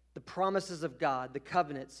 The promises of God, the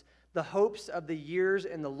covenants, the hopes of the years,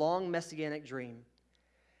 and the long messianic dream.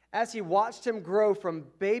 As he watched him grow from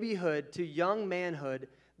babyhood to young manhood,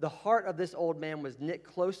 the heart of this old man was knit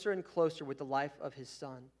closer and closer with the life of his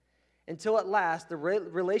son, until at last the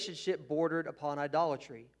relationship bordered upon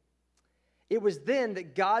idolatry. It was then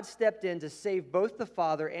that God stepped in to save both the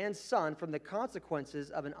father and son from the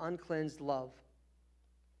consequences of an uncleansed love.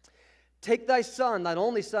 Take thy son, thine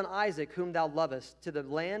only son Isaac, whom thou lovest, to the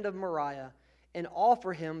land of Moriah, and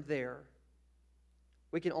offer him there.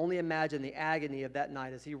 We can only imagine the agony of that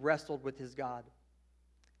night as he wrestled with his God.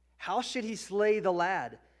 How should he slay the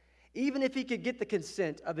lad? Even if he could get the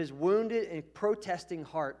consent of his wounded and protesting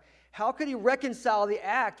heart, how could he reconcile the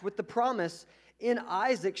act with the promise, in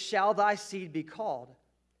Isaac shall thy seed be called?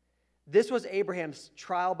 This was Abraham's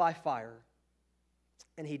trial by fire,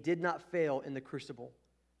 and he did not fail in the crucible.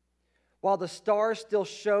 While the stars still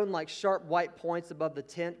shone like sharp white points above the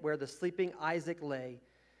tent where the sleeping Isaac lay,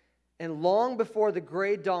 and long before the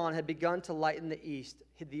gray dawn had begun to lighten the east,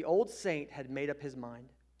 the old saint had made up his mind.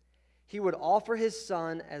 He would offer his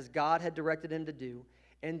son as God had directed him to do,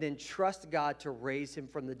 and then trust God to raise him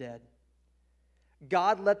from the dead.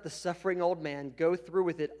 God let the suffering old man go through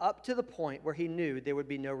with it up to the point where he knew there would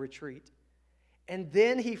be no retreat. And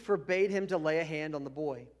then he forbade him to lay a hand on the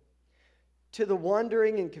boy. To the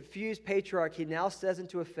wondering and confused patriarch, he now says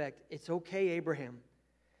into effect, it's okay, Abraham.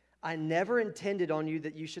 I never intended on you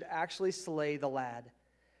that you should actually slay the lad.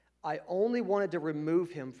 I only wanted to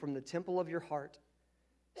remove him from the temple of your heart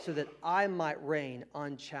so that I might reign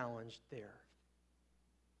unchallenged there.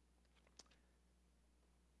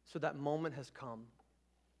 So that moment has come,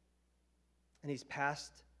 and he's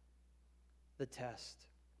passed the test.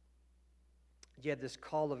 You have this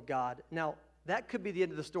call of God. Now, that could be the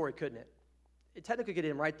end of the story, couldn't it? It technically could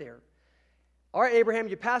end right there. All right, Abraham,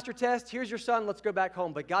 you passed your test. Here's your son. Let's go back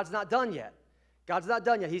home. But God's not done yet. God's not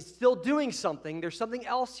done yet. He's still doing something. There's something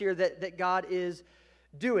else here that God is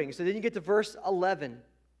doing. So then you get to verse 11.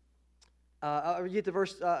 You get to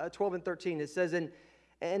verse 12 and 13. It says, And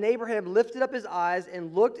Abraham lifted up his eyes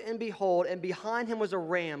and looked, and behold, and behind him was a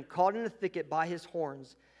ram caught in a thicket by his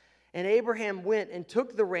horns. And Abraham went and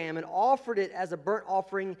took the ram and offered it as a burnt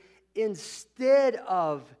offering instead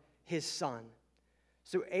of his son.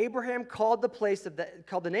 So Abraham called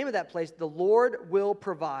the name of that place, the Lord will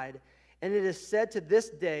provide. And it is said to this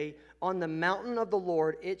day, on the mountain of the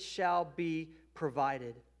Lord it shall be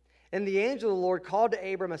provided. And the angel of the Lord called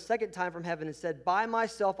to Abram a second time from heaven and said, By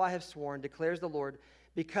myself I have sworn, declares the Lord,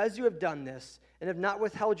 because you have done this and have not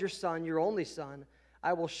withheld your son, your only son,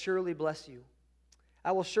 I will surely bless you.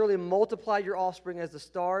 I will surely multiply your offspring as the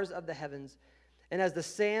stars of the heavens and as the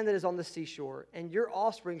sand that is on the seashore. And your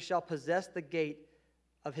offspring shall possess the gate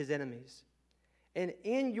of his enemies. And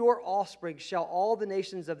in your offspring shall all the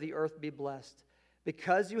nations of the earth be blessed,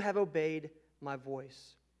 because you have obeyed my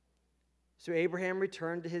voice. So Abraham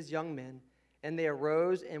returned to his young men, And they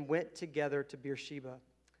arose and went together to Beersheba.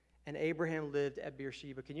 And Abraham lived at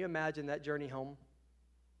Beersheba. Can you imagine that journey home?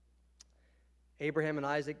 Abraham and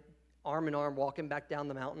Isaac, arm in arm, walking back down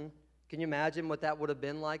the mountain. Can you imagine what that would have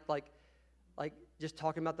been like? Like just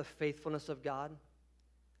talking about the faithfulness of God.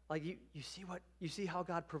 Like you see how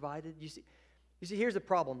God provided. You see, here's the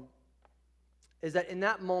problem, is that in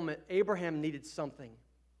that moment, Abraham needed something.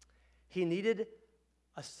 He needed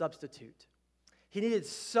a substitute. He needed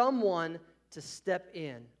someone to step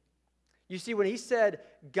in. You see, when he said,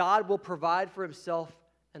 God will provide for himself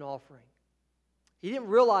an offering, he didn't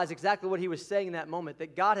realize exactly what he was saying in that moment,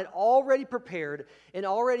 that God had already prepared and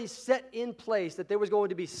already set in place that there was going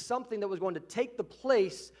to be something that was going to take the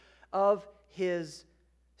place of his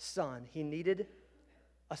son. He needed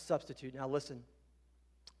a substitute. Now listen,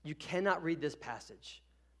 you cannot read this passage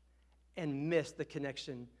and miss the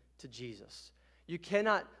connection to Jesus. You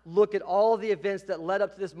cannot look at all of the events that led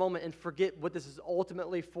up to this moment and forget what this is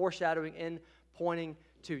ultimately foreshadowing and pointing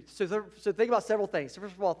to. So think about several things. So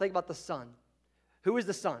first of all, think about the son. Who is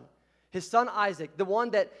the son? His son Isaac, the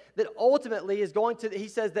one that ultimately is going to, he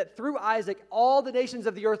says that through Isaac, all the nations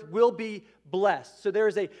of the earth will be blessed. So there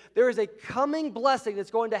is a coming blessing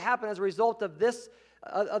that's going to happen as a result of this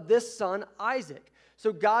son, Isaac.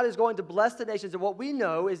 So God is going to bless the nations. And what we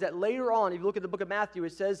know is that later on, if you look at the book of Matthew,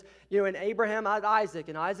 it says, and Abraham had Isaac,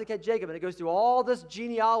 and Isaac had Jacob, and it goes through all this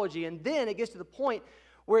genealogy. And then it gets to the point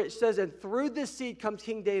where it says, and through this seed comes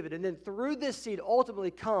King David. And then through this seed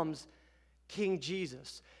ultimately comes King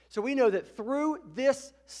Jesus. So we know that through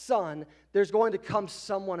this son, there's going to come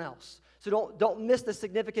someone else. So don't miss the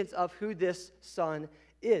significance of who this son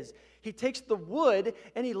is. He takes the wood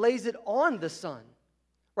and he lays it on the son,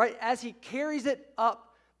 right? As he carries it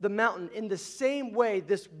up the mountain, in the same way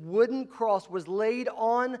this wooden cross was laid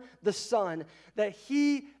on the son that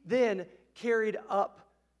he then carried up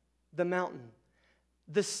the mountain.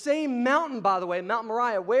 The same mountain, by the way, Mount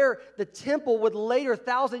Moriah, where the temple would later,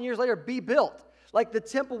 1,000 years later, be built. Like the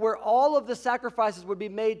temple where all of the sacrifices would be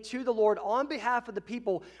made to the Lord on behalf of the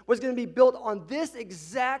people was going to be built on this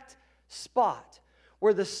exact spot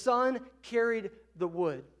where the son carried the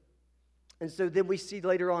wood. And so then we see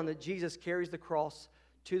later on that Jesus carries the cross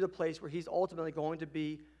to the place where he's ultimately going to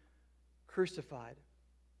be crucified.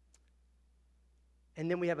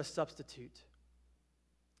 And then we have a substitute.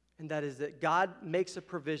 And that is that God makes a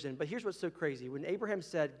provision. But here's what's so crazy. When Abraham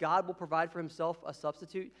said God will provide for himself a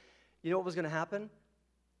substitute, you know what was going to happen?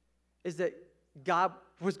 Is that God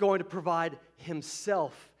was going to provide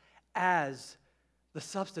himself as the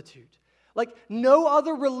substitute. Like no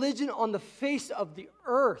other religion on the face of the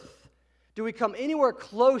earth do we come anywhere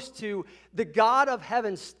close to the God of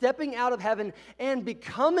heaven stepping out of heaven and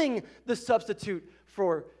becoming the substitute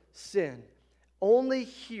for sin. Only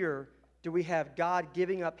here do we have God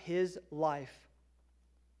giving up his life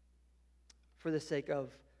for the sake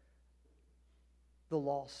of the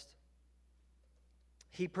lost.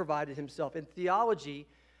 He provided himself. In theology,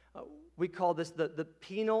 we call this the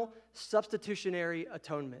penal substitutionary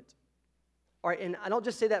atonement. All right, and I don't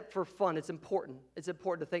just say that for fun. It's important. It's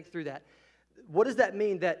important to think through that. What does that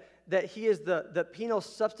mean, that he is the penal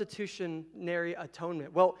substitutionary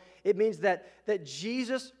atonement? Well, it means that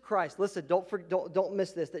Jesus Christ, listen, don't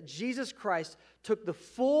miss this, that Jesus Christ took the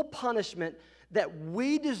full punishment that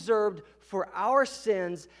we deserved for our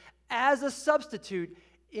sins as a substitute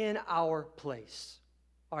in our place.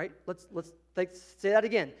 All right, let's say that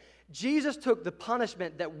again. Jesus took the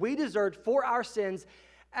punishment that we deserved for our sins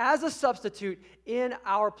as a substitute in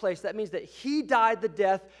our place. That means that he died the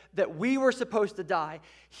death that we were supposed to die.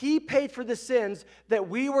 He paid for the sins that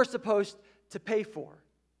we were supposed to pay for.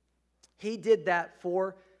 He did that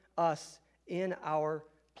for us in our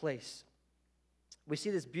place. We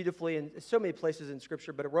see this beautifully in so many places in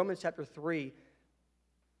Scripture, but in Romans chapter 3,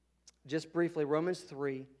 just briefly, Romans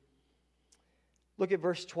 3, look at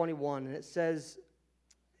verse 21, and it says,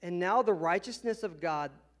 "And now the righteousness of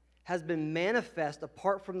God has been manifest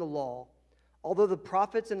apart from the law, although the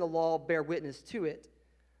prophets and the law bear witness to it,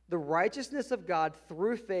 the righteousness of God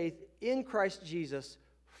through faith in Christ Jesus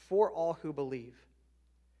for all who believe.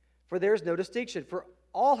 For there is no distinction, for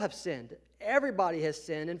all have sinned. Everybody has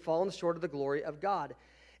sinned and fallen short of the glory of God.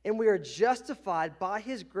 And we are justified by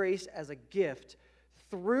his grace as a gift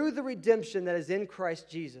through the redemption that is in Christ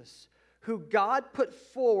Jesus, who God put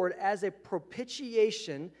forward as a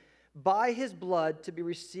propitiation by his blood to be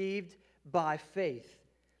received by faith.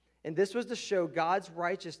 And this was to show God's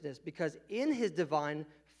righteousness, because in his divine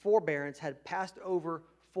forbearance had passed over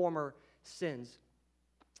former sins."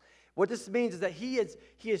 What this means is that he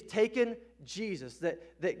has taken Jesus,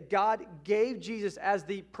 that God gave Jesus as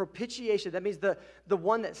the propitiation. That means the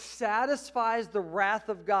one that satisfies the wrath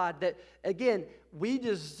of God that, again, we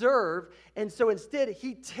deserve. And so instead,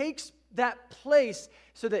 he takes that place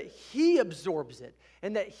so that he absorbs it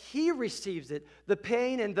and that he receives it, the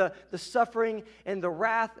pain and the suffering and the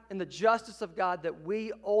wrath and the justice of God that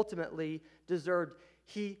we ultimately deserved.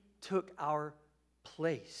 He took our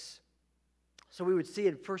place. So we would see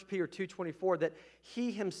in 1 Peter 2:24 that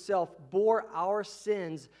he himself bore our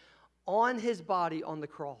sins on his body on the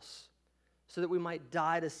cross so that we might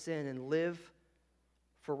die to sin and live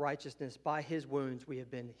for righteousness. By his wounds we have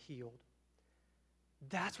been healed.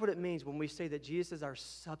 That's what it means when we say that Jesus is our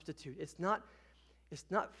substitute. It's not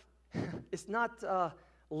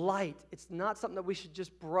light. It's not something that we should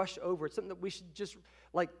just brush over. It's something that we should just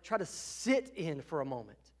like try to sit in for a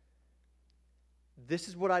moment. This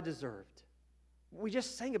is what I deserved. We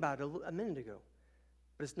just sang about it a minute ago,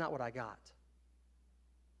 but it's not what I got.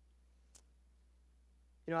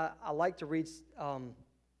 You know, I like to read,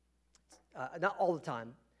 not all the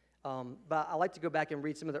time, but I like to go back and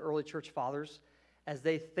read some of the early church fathers as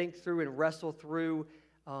they think through and wrestle through,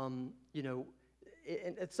 you know,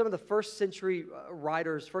 and some of the first century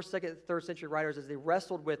writers, first, second, third century writers, as they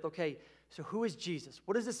wrestled with, okay, so who is Jesus?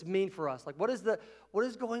 What does this mean for us? Like, what is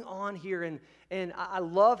going on here? And I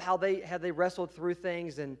love how they wrestled through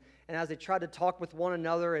things and as they tried to talk with one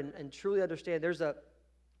another and truly understand. There's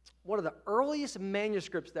one of the earliest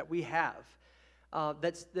manuscripts that we have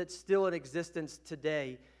that's still in existence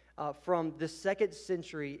today from the second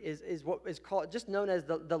century is what is called, just known as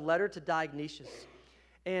the letter to Diognetus.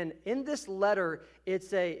 And in this letter,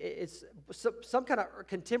 it's some kind of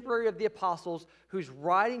contemporary of the apostles who's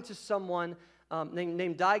writing to someone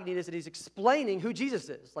named Diognetus, and he's explaining who Jesus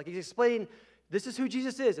is. Like, he's explaining, this is who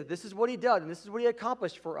Jesus is, and this is what he did, and this is what he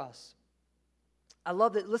accomplished for us. I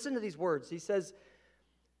love that. Listen to these words. He says,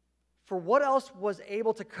 "For what else was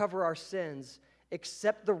able to cover our sins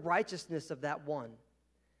except the righteousness of that one,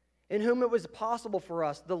 in whom it was possible for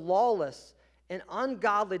us, the lawless and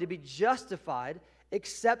ungodly, to be justified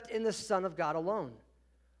except in the Son of God alone?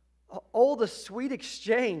 Oh, the sweet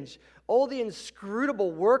exchange. Oh, the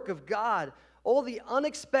inscrutable work of God. Oh, the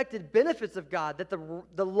unexpected benefits of God, that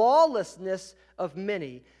the lawlessness of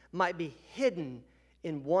many might be hidden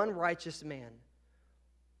in one righteous man,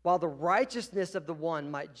 while the righteousness of the one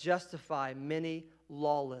might justify many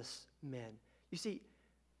lawless men." You see,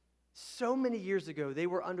 so many years ago, they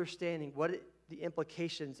were understanding the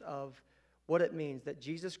implications of what it means that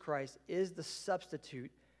Jesus Christ is the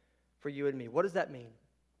substitute for you and me. What does that mean?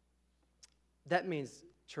 That means,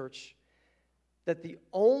 church, that the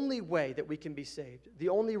only way that we can be saved, the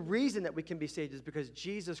only reason that we can be saved is because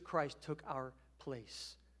Jesus Christ took our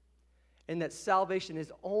place. And that salvation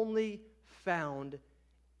is only found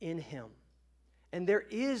in him. And there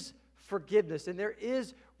is forgiveness and there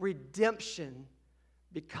is redemption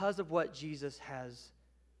because of what Jesus has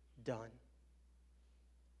done.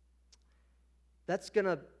 That's going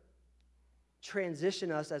to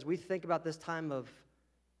transition us as we think about this time of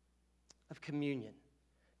communion.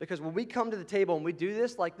 Because when we come to the table and we do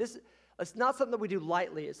this, like this, it's not something that we do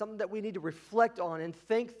lightly. It's something that we need to reflect on and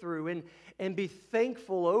think through and be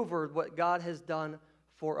thankful over what God has done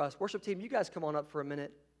for us. Worship team, you guys come on up for a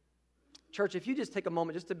minute. Church, if you just take a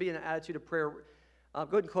moment just to be in an attitude of prayer, go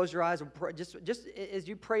ahead and close your eyes and pray. Just as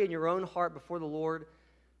you pray in your own heart before the Lord.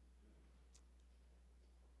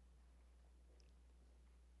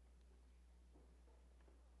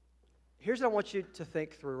 Here's what I want you to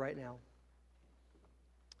think through right now.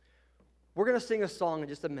 We're going to sing a song in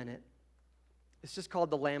just a minute. It's just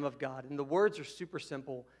called "The Lamb of God." And the words are super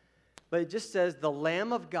simple, but it just says, "The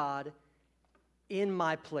Lamb of God in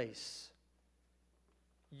my place.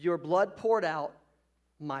 Your blood poured out,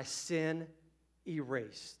 my sin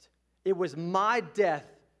erased. It was my death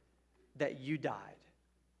that you died."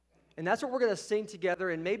 And that's what we're going to sing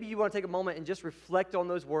together. And maybe you want to take a moment and just reflect on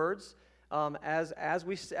those words as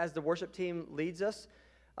the worship team leads us.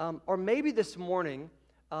 Or maybe this morning,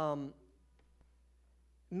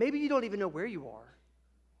 maybe you don't even know where you are.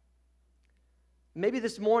 Maybe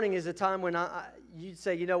this morning is a time when you'd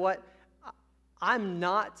say, you know what? I'm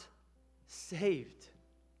not saved.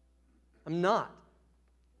 I'm not.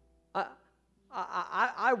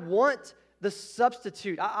 I want the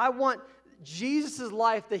substitute. I want Jesus'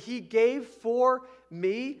 life that he gave for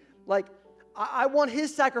me. Like, I want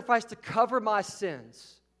his sacrifice to cover my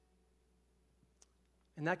sins.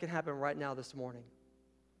 And that can happen right now this morning.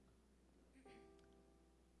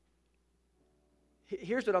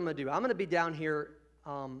 Here's what I'm going to do. I'm going to be down here,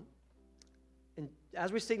 and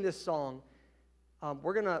as we sing this song,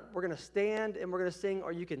 we're gonna stand and we're gonna sing,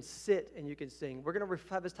 or you can sit and you can sing. We're gonna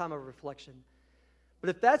have this time of reflection. But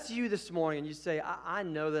if that's you this morning and you say, I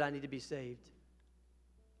know that I need to be saved,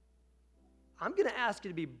 I'm gonna ask you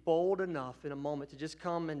to be bold enough in a moment to just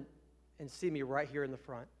come and see me right here in the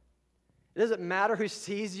front. It doesn't matter who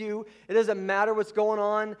sees you. It doesn't matter what's going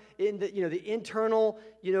on in the internal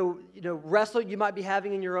wrestle you might be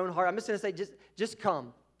having in your own heart. I'm just gonna say, just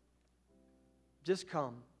come. Just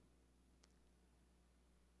come.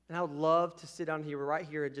 And I would love to sit down here, right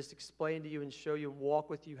here, and just explain to you and show you, walk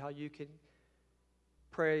with you how you can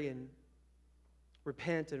pray and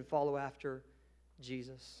repent and follow after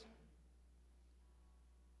Jesus.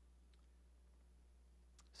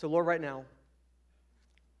 So, Lord, right now,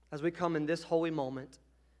 as we come in this holy moment,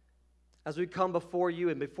 as we come before you,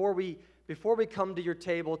 and before we come to your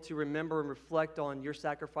table to remember and reflect on your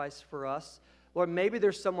sacrifice for us, Lord, maybe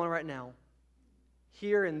there's someone right now,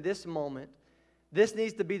 here in this moment, this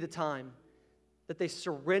needs to be the time that they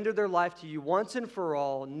surrender their life to you once and for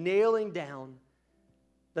all, nailing down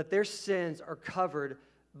that their sins are covered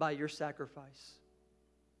by your sacrifice.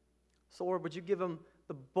 So, Lord, would you give them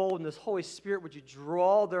the boldness? Holy Spirit, would you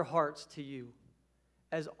draw their hearts to you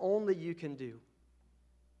as only you can do?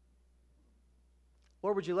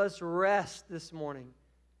 Lord, would you let us rest this morning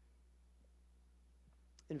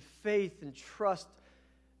in faith and trust,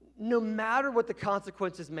 no matter what the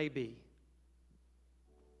consequences may be.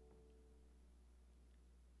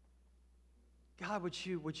 God, would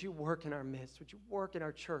you work in our midst? Would you work in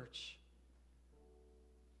our church?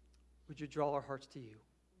 Would you draw our hearts to you?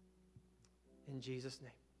 In Jesus'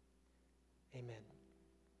 name, amen.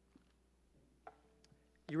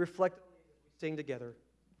 You reflect, sing together.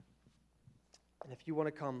 And if you want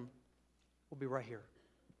to come, we'll be right here.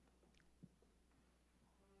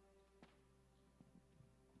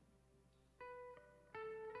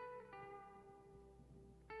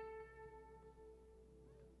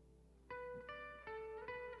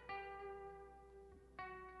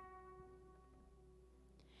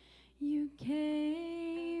 You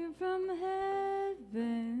came from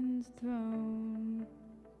heaven's throne,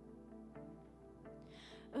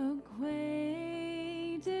 acquainted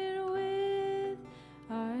with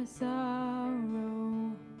our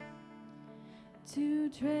sorrow, to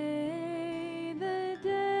trade the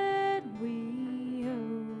debt we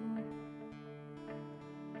owe.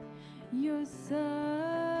 Your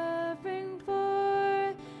suffering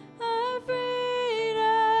for our freedom,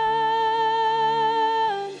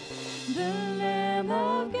 the Lamb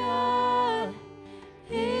of God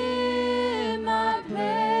in my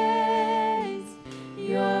place,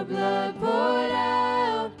 your blood poured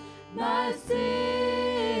out, my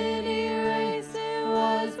sin erased. It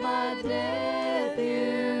was my death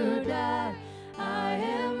you died, I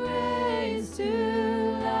am raised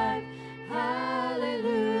to life.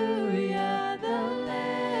 Hallelujah, the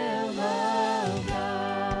Lamb of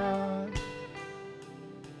God.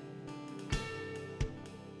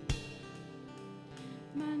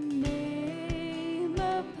 My name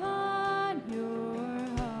upon your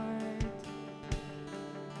heart,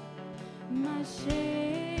 my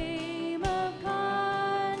shame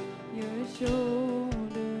upon your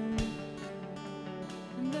shoulder,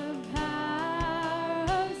 the power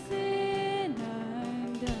of sin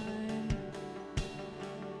undone,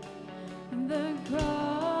 the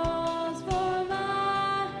cross for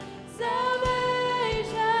my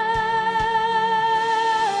salvation,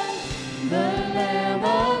 the Lamb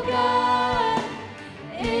of God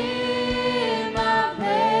in my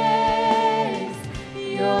place,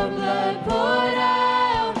 your blood poured out.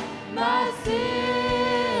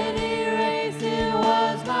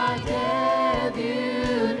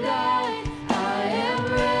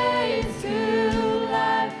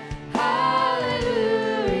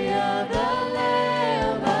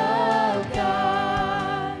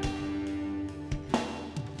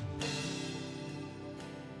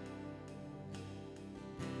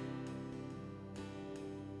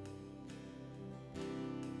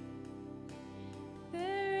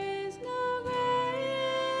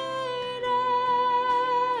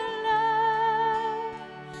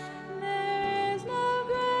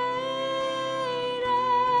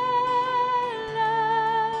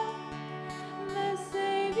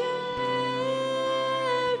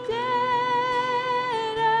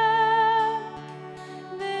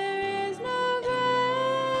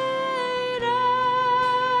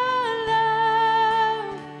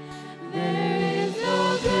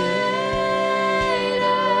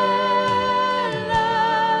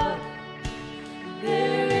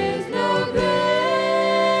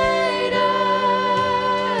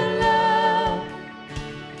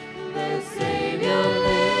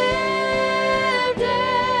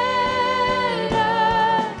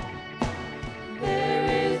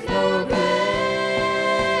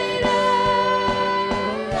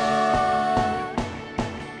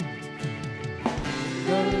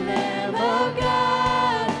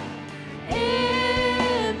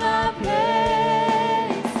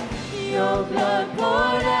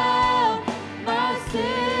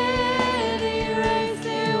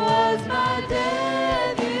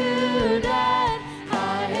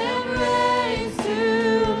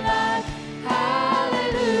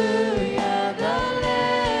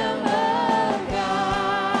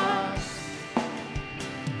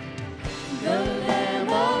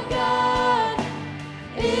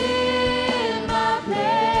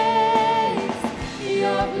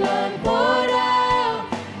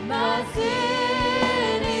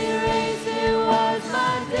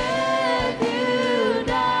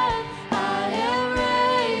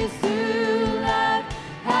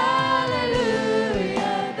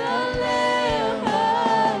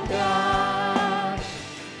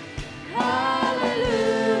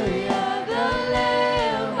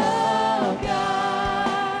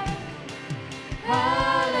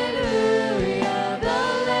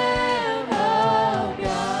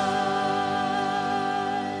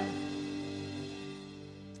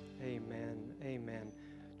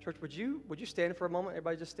 would you stand for a moment?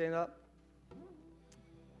 Everybody just stand up.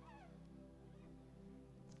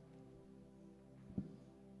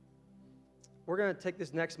 We're going to take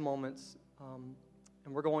this next moments,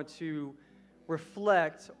 and we're going to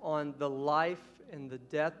reflect on the life and the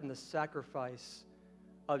death and the sacrifice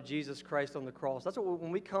of Jesus Christ on the cross. That's what,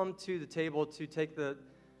 when we come to the table to take the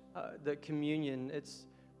communion, it's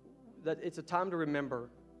a time to remember.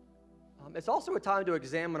 It's also a time to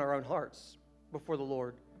examine our own hearts before the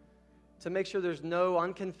Lord, to make sure there's no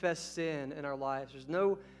unconfessed sin in our lives. There's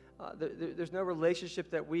no relationship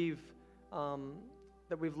that we've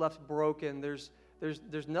left broken. There's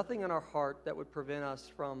nothing in our heart that would prevent us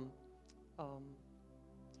from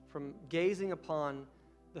gazing upon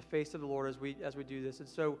the face of the Lord as we do this. And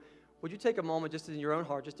so, would you take a moment just in your own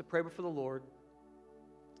heart, just to pray before the Lord?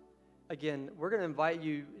 Again, we're going to invite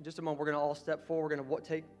you in just a moment. We're going to all step forward. We're going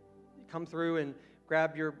to come through and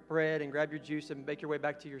grab your bread and grab your juice and make your way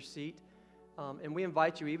back to your seat. And we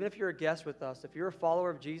invite you, even if you're a guest with us, if you're a follower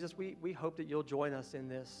of Jesus, we hope that you'll join us in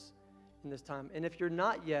this time. And if you're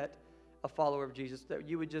not yet a follower of Jesus, that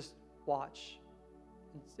you would just watch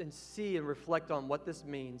and see and reflect on what this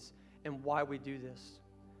means and why we do this.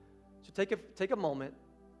 So take a moment.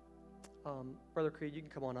 Brother Creed, you can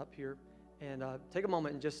come on up here and take a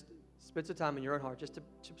moment and just spend some time in your own heart just to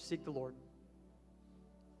seek the Lord.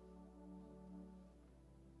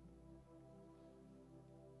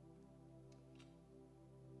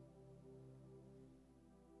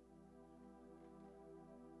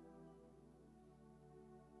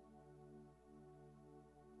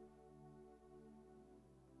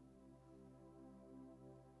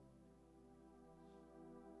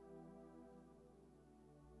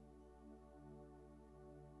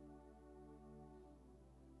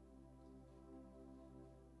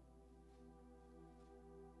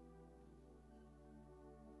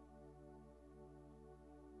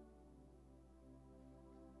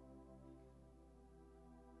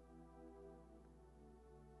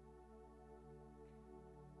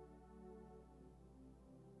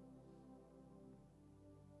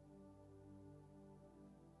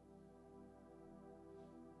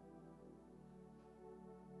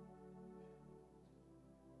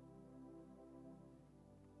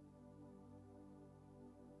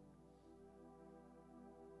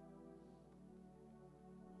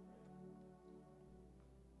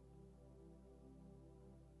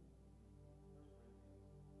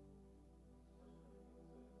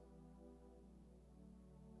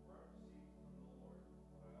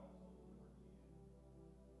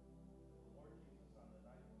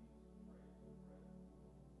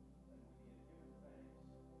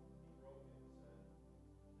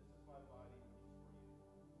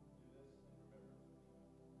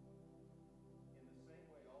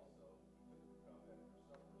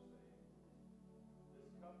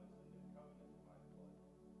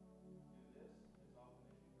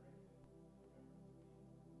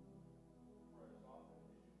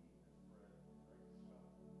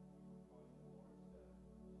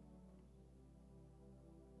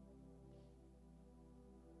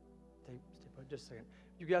 Stay put just a second.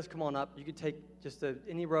 You guys come on up. You can take just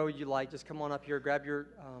any row you like. Just come on up here, grab your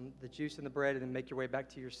the juice and the bread, and then make your way back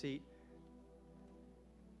to your seat.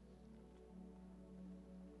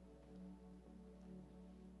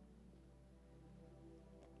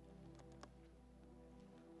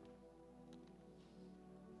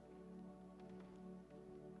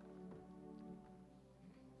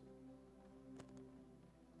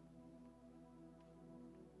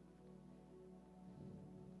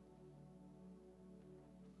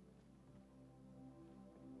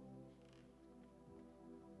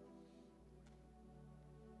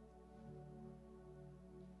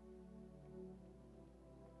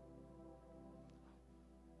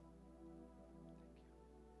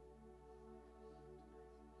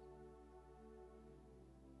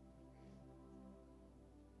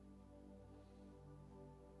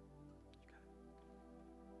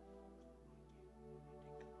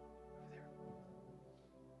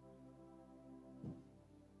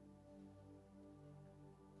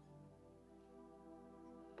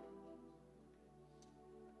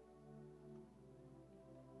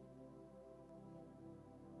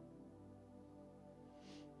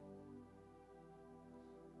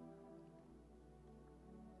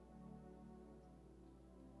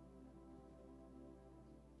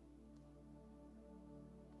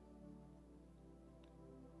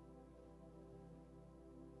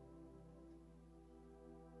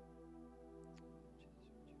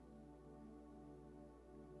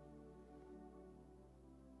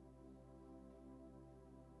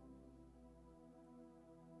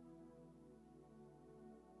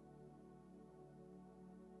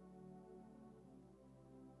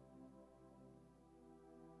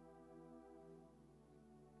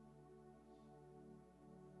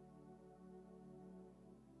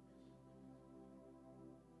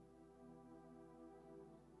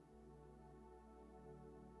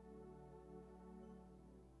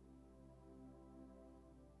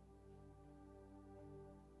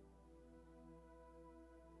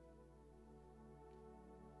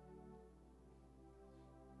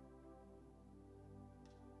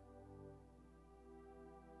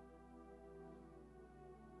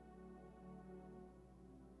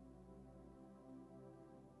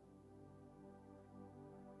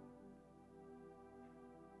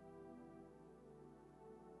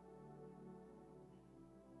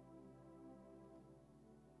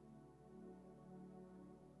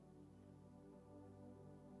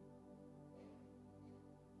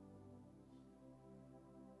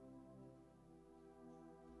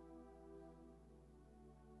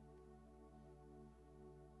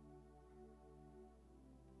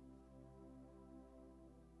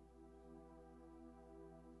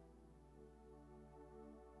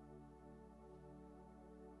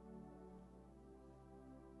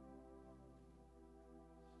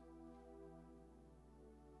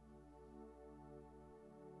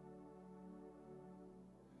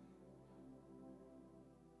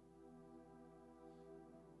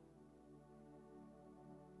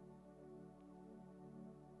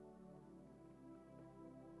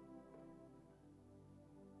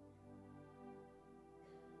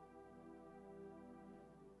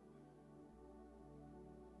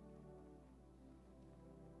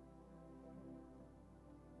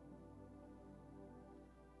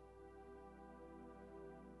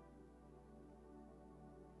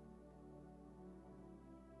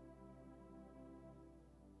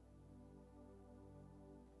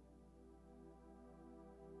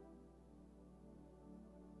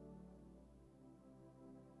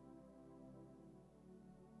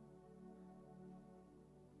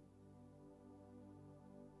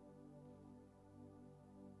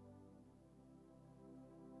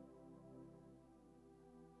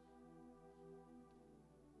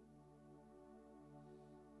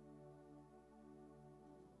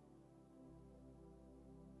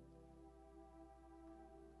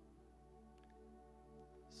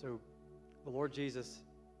 So the Lord Jesus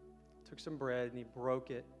took some bread and he broke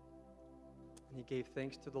it and he gave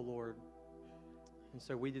thanks to the Lord. And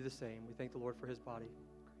so we do the same. We thank the Lord for his body.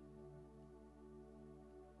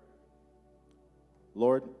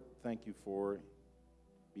 Lord, thank you for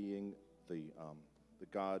being the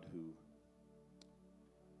God who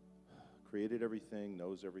created everything,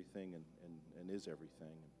 knows everything, and is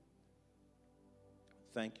everything.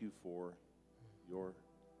 Thank you for your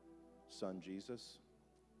Son, Jesus,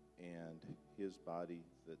 and his body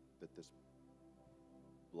that this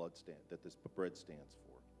bread stands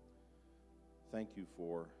for. Thank you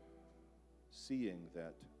for seeing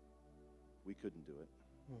that we couldn't do it,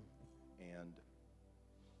 and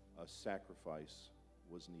a sacrifice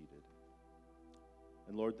was needed.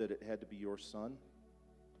 And Lord, that it had to be your Son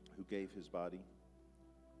who gave his body.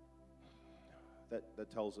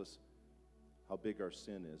 That tells us how big our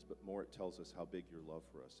sin is, but more it tells us how big your love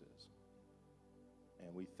for us is.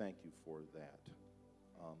 And we thank you for that.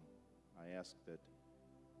 I ask that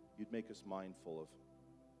you'd make us mindful of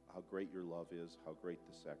how great your love is, how great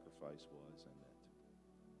the sacrifice was, and that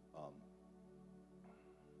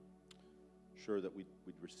sure that we'd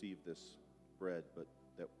receive this bread, but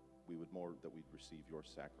that we'd receive your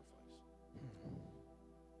sacrifice.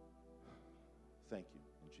 Thank you.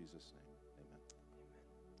 In Jesus' name, amen.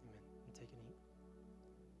 Amen. Amen. And take and eat.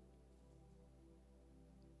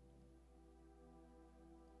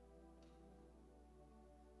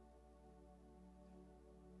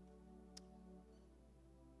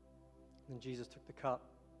 And Jesus took the cup.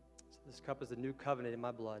 So this cup is the new covenant in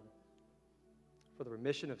my blood for the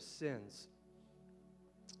remission of sins.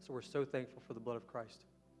 So we're so thankful for the blood of Christ.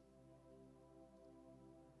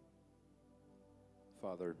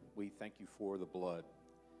 Father, we thank you for the blood,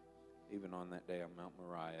 even on that day on Mount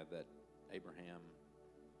Moriah, that Abraham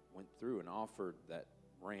went through and offered that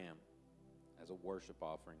ram as a worship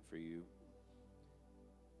offering for you.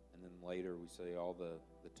 And then later we see all the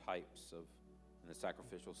types of in the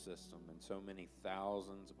sacrificial system, and so many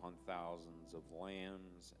thousands upon thousands of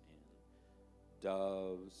lambs and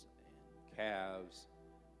doves and calves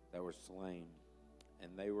that were slain.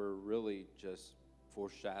 And they were really just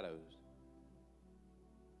foreshadows,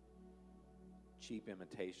 cheap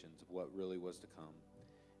imitations of what really was to come.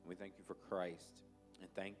 And we thank you for Christ, and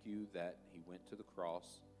thank you that he went to the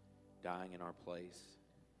cross, dying in our place.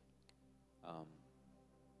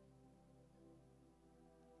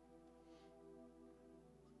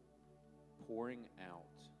 Pouring out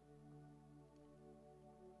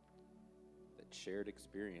that shared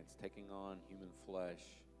experience, taking on human flesh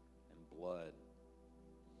and blood,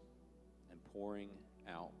 and pouring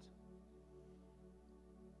out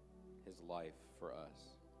his life for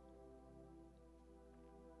us.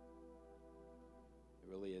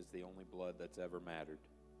 It really is the only blood that's ever mattered.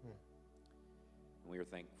 And we are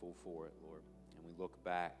thankful for it, Lord. And we look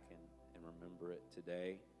back and remember it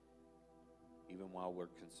today, even while we're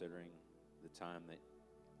considering the time that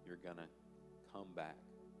you're going to come back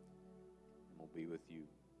and we'll be with you.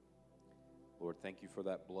 Lord, thank you for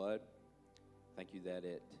that blood. Thank you that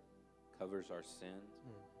it covers our sins.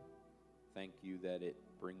 Thank you that it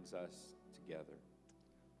brings us together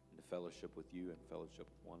into fellowship with you and fellowship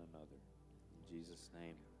with one another. In Jesus'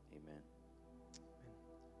 name, amen.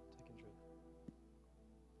 Take and drink.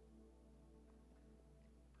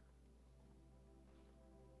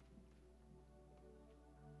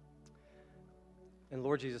 And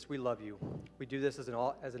Lord Jesus, we love you. We do this as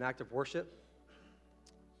an act of worship,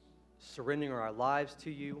 surrendering our lives to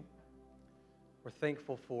you. We're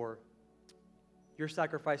thankful for your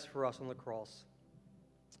sacrifice for us on the cross.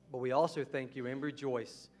 But we also thank you and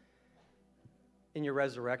rejoice in your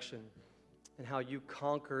resurrection and how you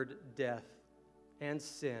conquered death and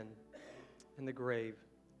sin and the grave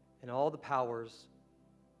and all the powers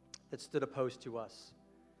that stood opposed to us.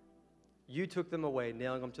 You took them away,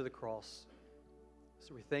 nailing them to the cross.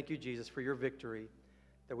 So we thank you, Jesus, for your victory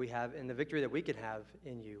that we have and the victory that we can have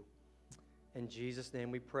in you. In Jesus' name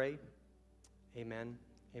we pray. Amen.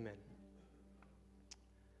 Amen.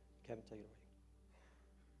 Kevin, take it away.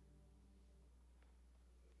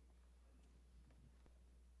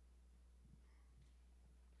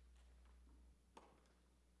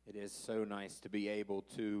 It is so nice to be able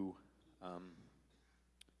to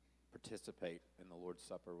participate in the Lord's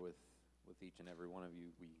Supper with each and every one of you.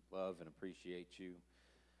 We love and appreciate you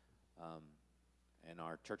and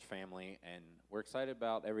our church family, and we're excited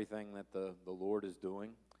about everything that the Lord is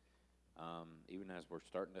doing, even as we're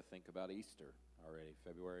starting to think about Easter already.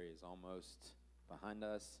 February is almost behind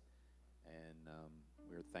us, and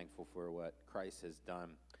we're thankful for what Christ has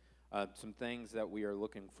done. Some things that we are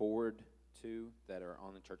looking forward to that are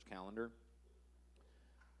on the church calendar.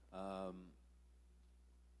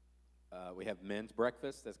 We have men's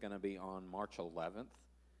breakfast that's going to be on March 11th,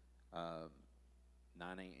 9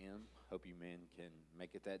 a.m. Hope you men can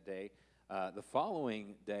make it that day. The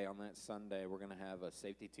following day, on that Sunday, we're going to have a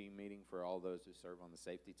safety team meeting for all those who serve on the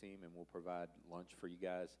safety team, and we'll provide lunch for you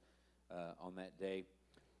guys on that day.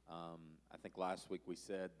 I think last week we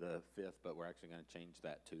said the 5th, but we're actually going to change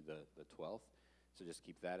that to the 12th, so just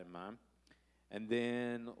keep that in mind. And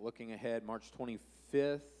then looking ahead, March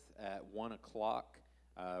 25th at 1 o'clock,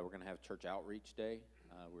 we're going to have Church Outreach Day.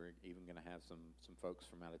 We're even going to have some folks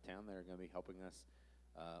from out of town that are going to be helping us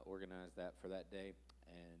organize that for that day,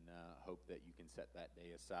 and hope that you can set that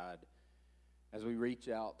day aside as we reach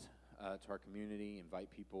out to our community,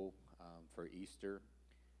 invite people for Easter,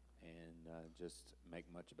 and just make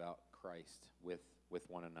much about Christ with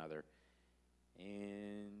one another.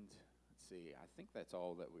 And let's see, I think that's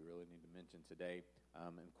all that we really need to mention today.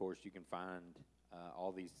 And of course, you can find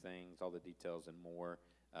all these things, all the details and more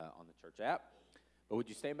on the church app. But would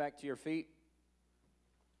you stand back to your feet?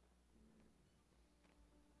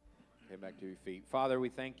 Stand back to your feet. Father, we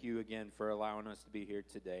thank you again for allowing us to be here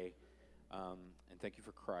today. And thank you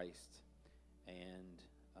for Christ. And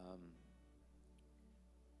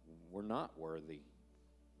we're not worthy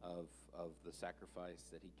of the sacrifice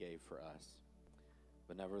that he gave for us.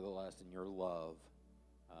 But nevertheless, in your love,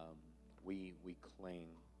 we cling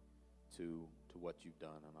to what you've done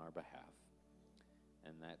on our behalf.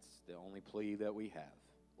 And that's the only plea that we have,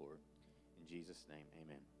 Lord. In Jesus' name,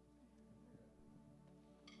 amen.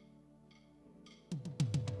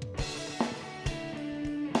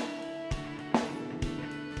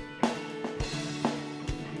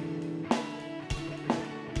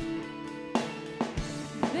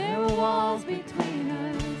 There were walls between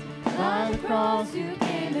us, by the cross you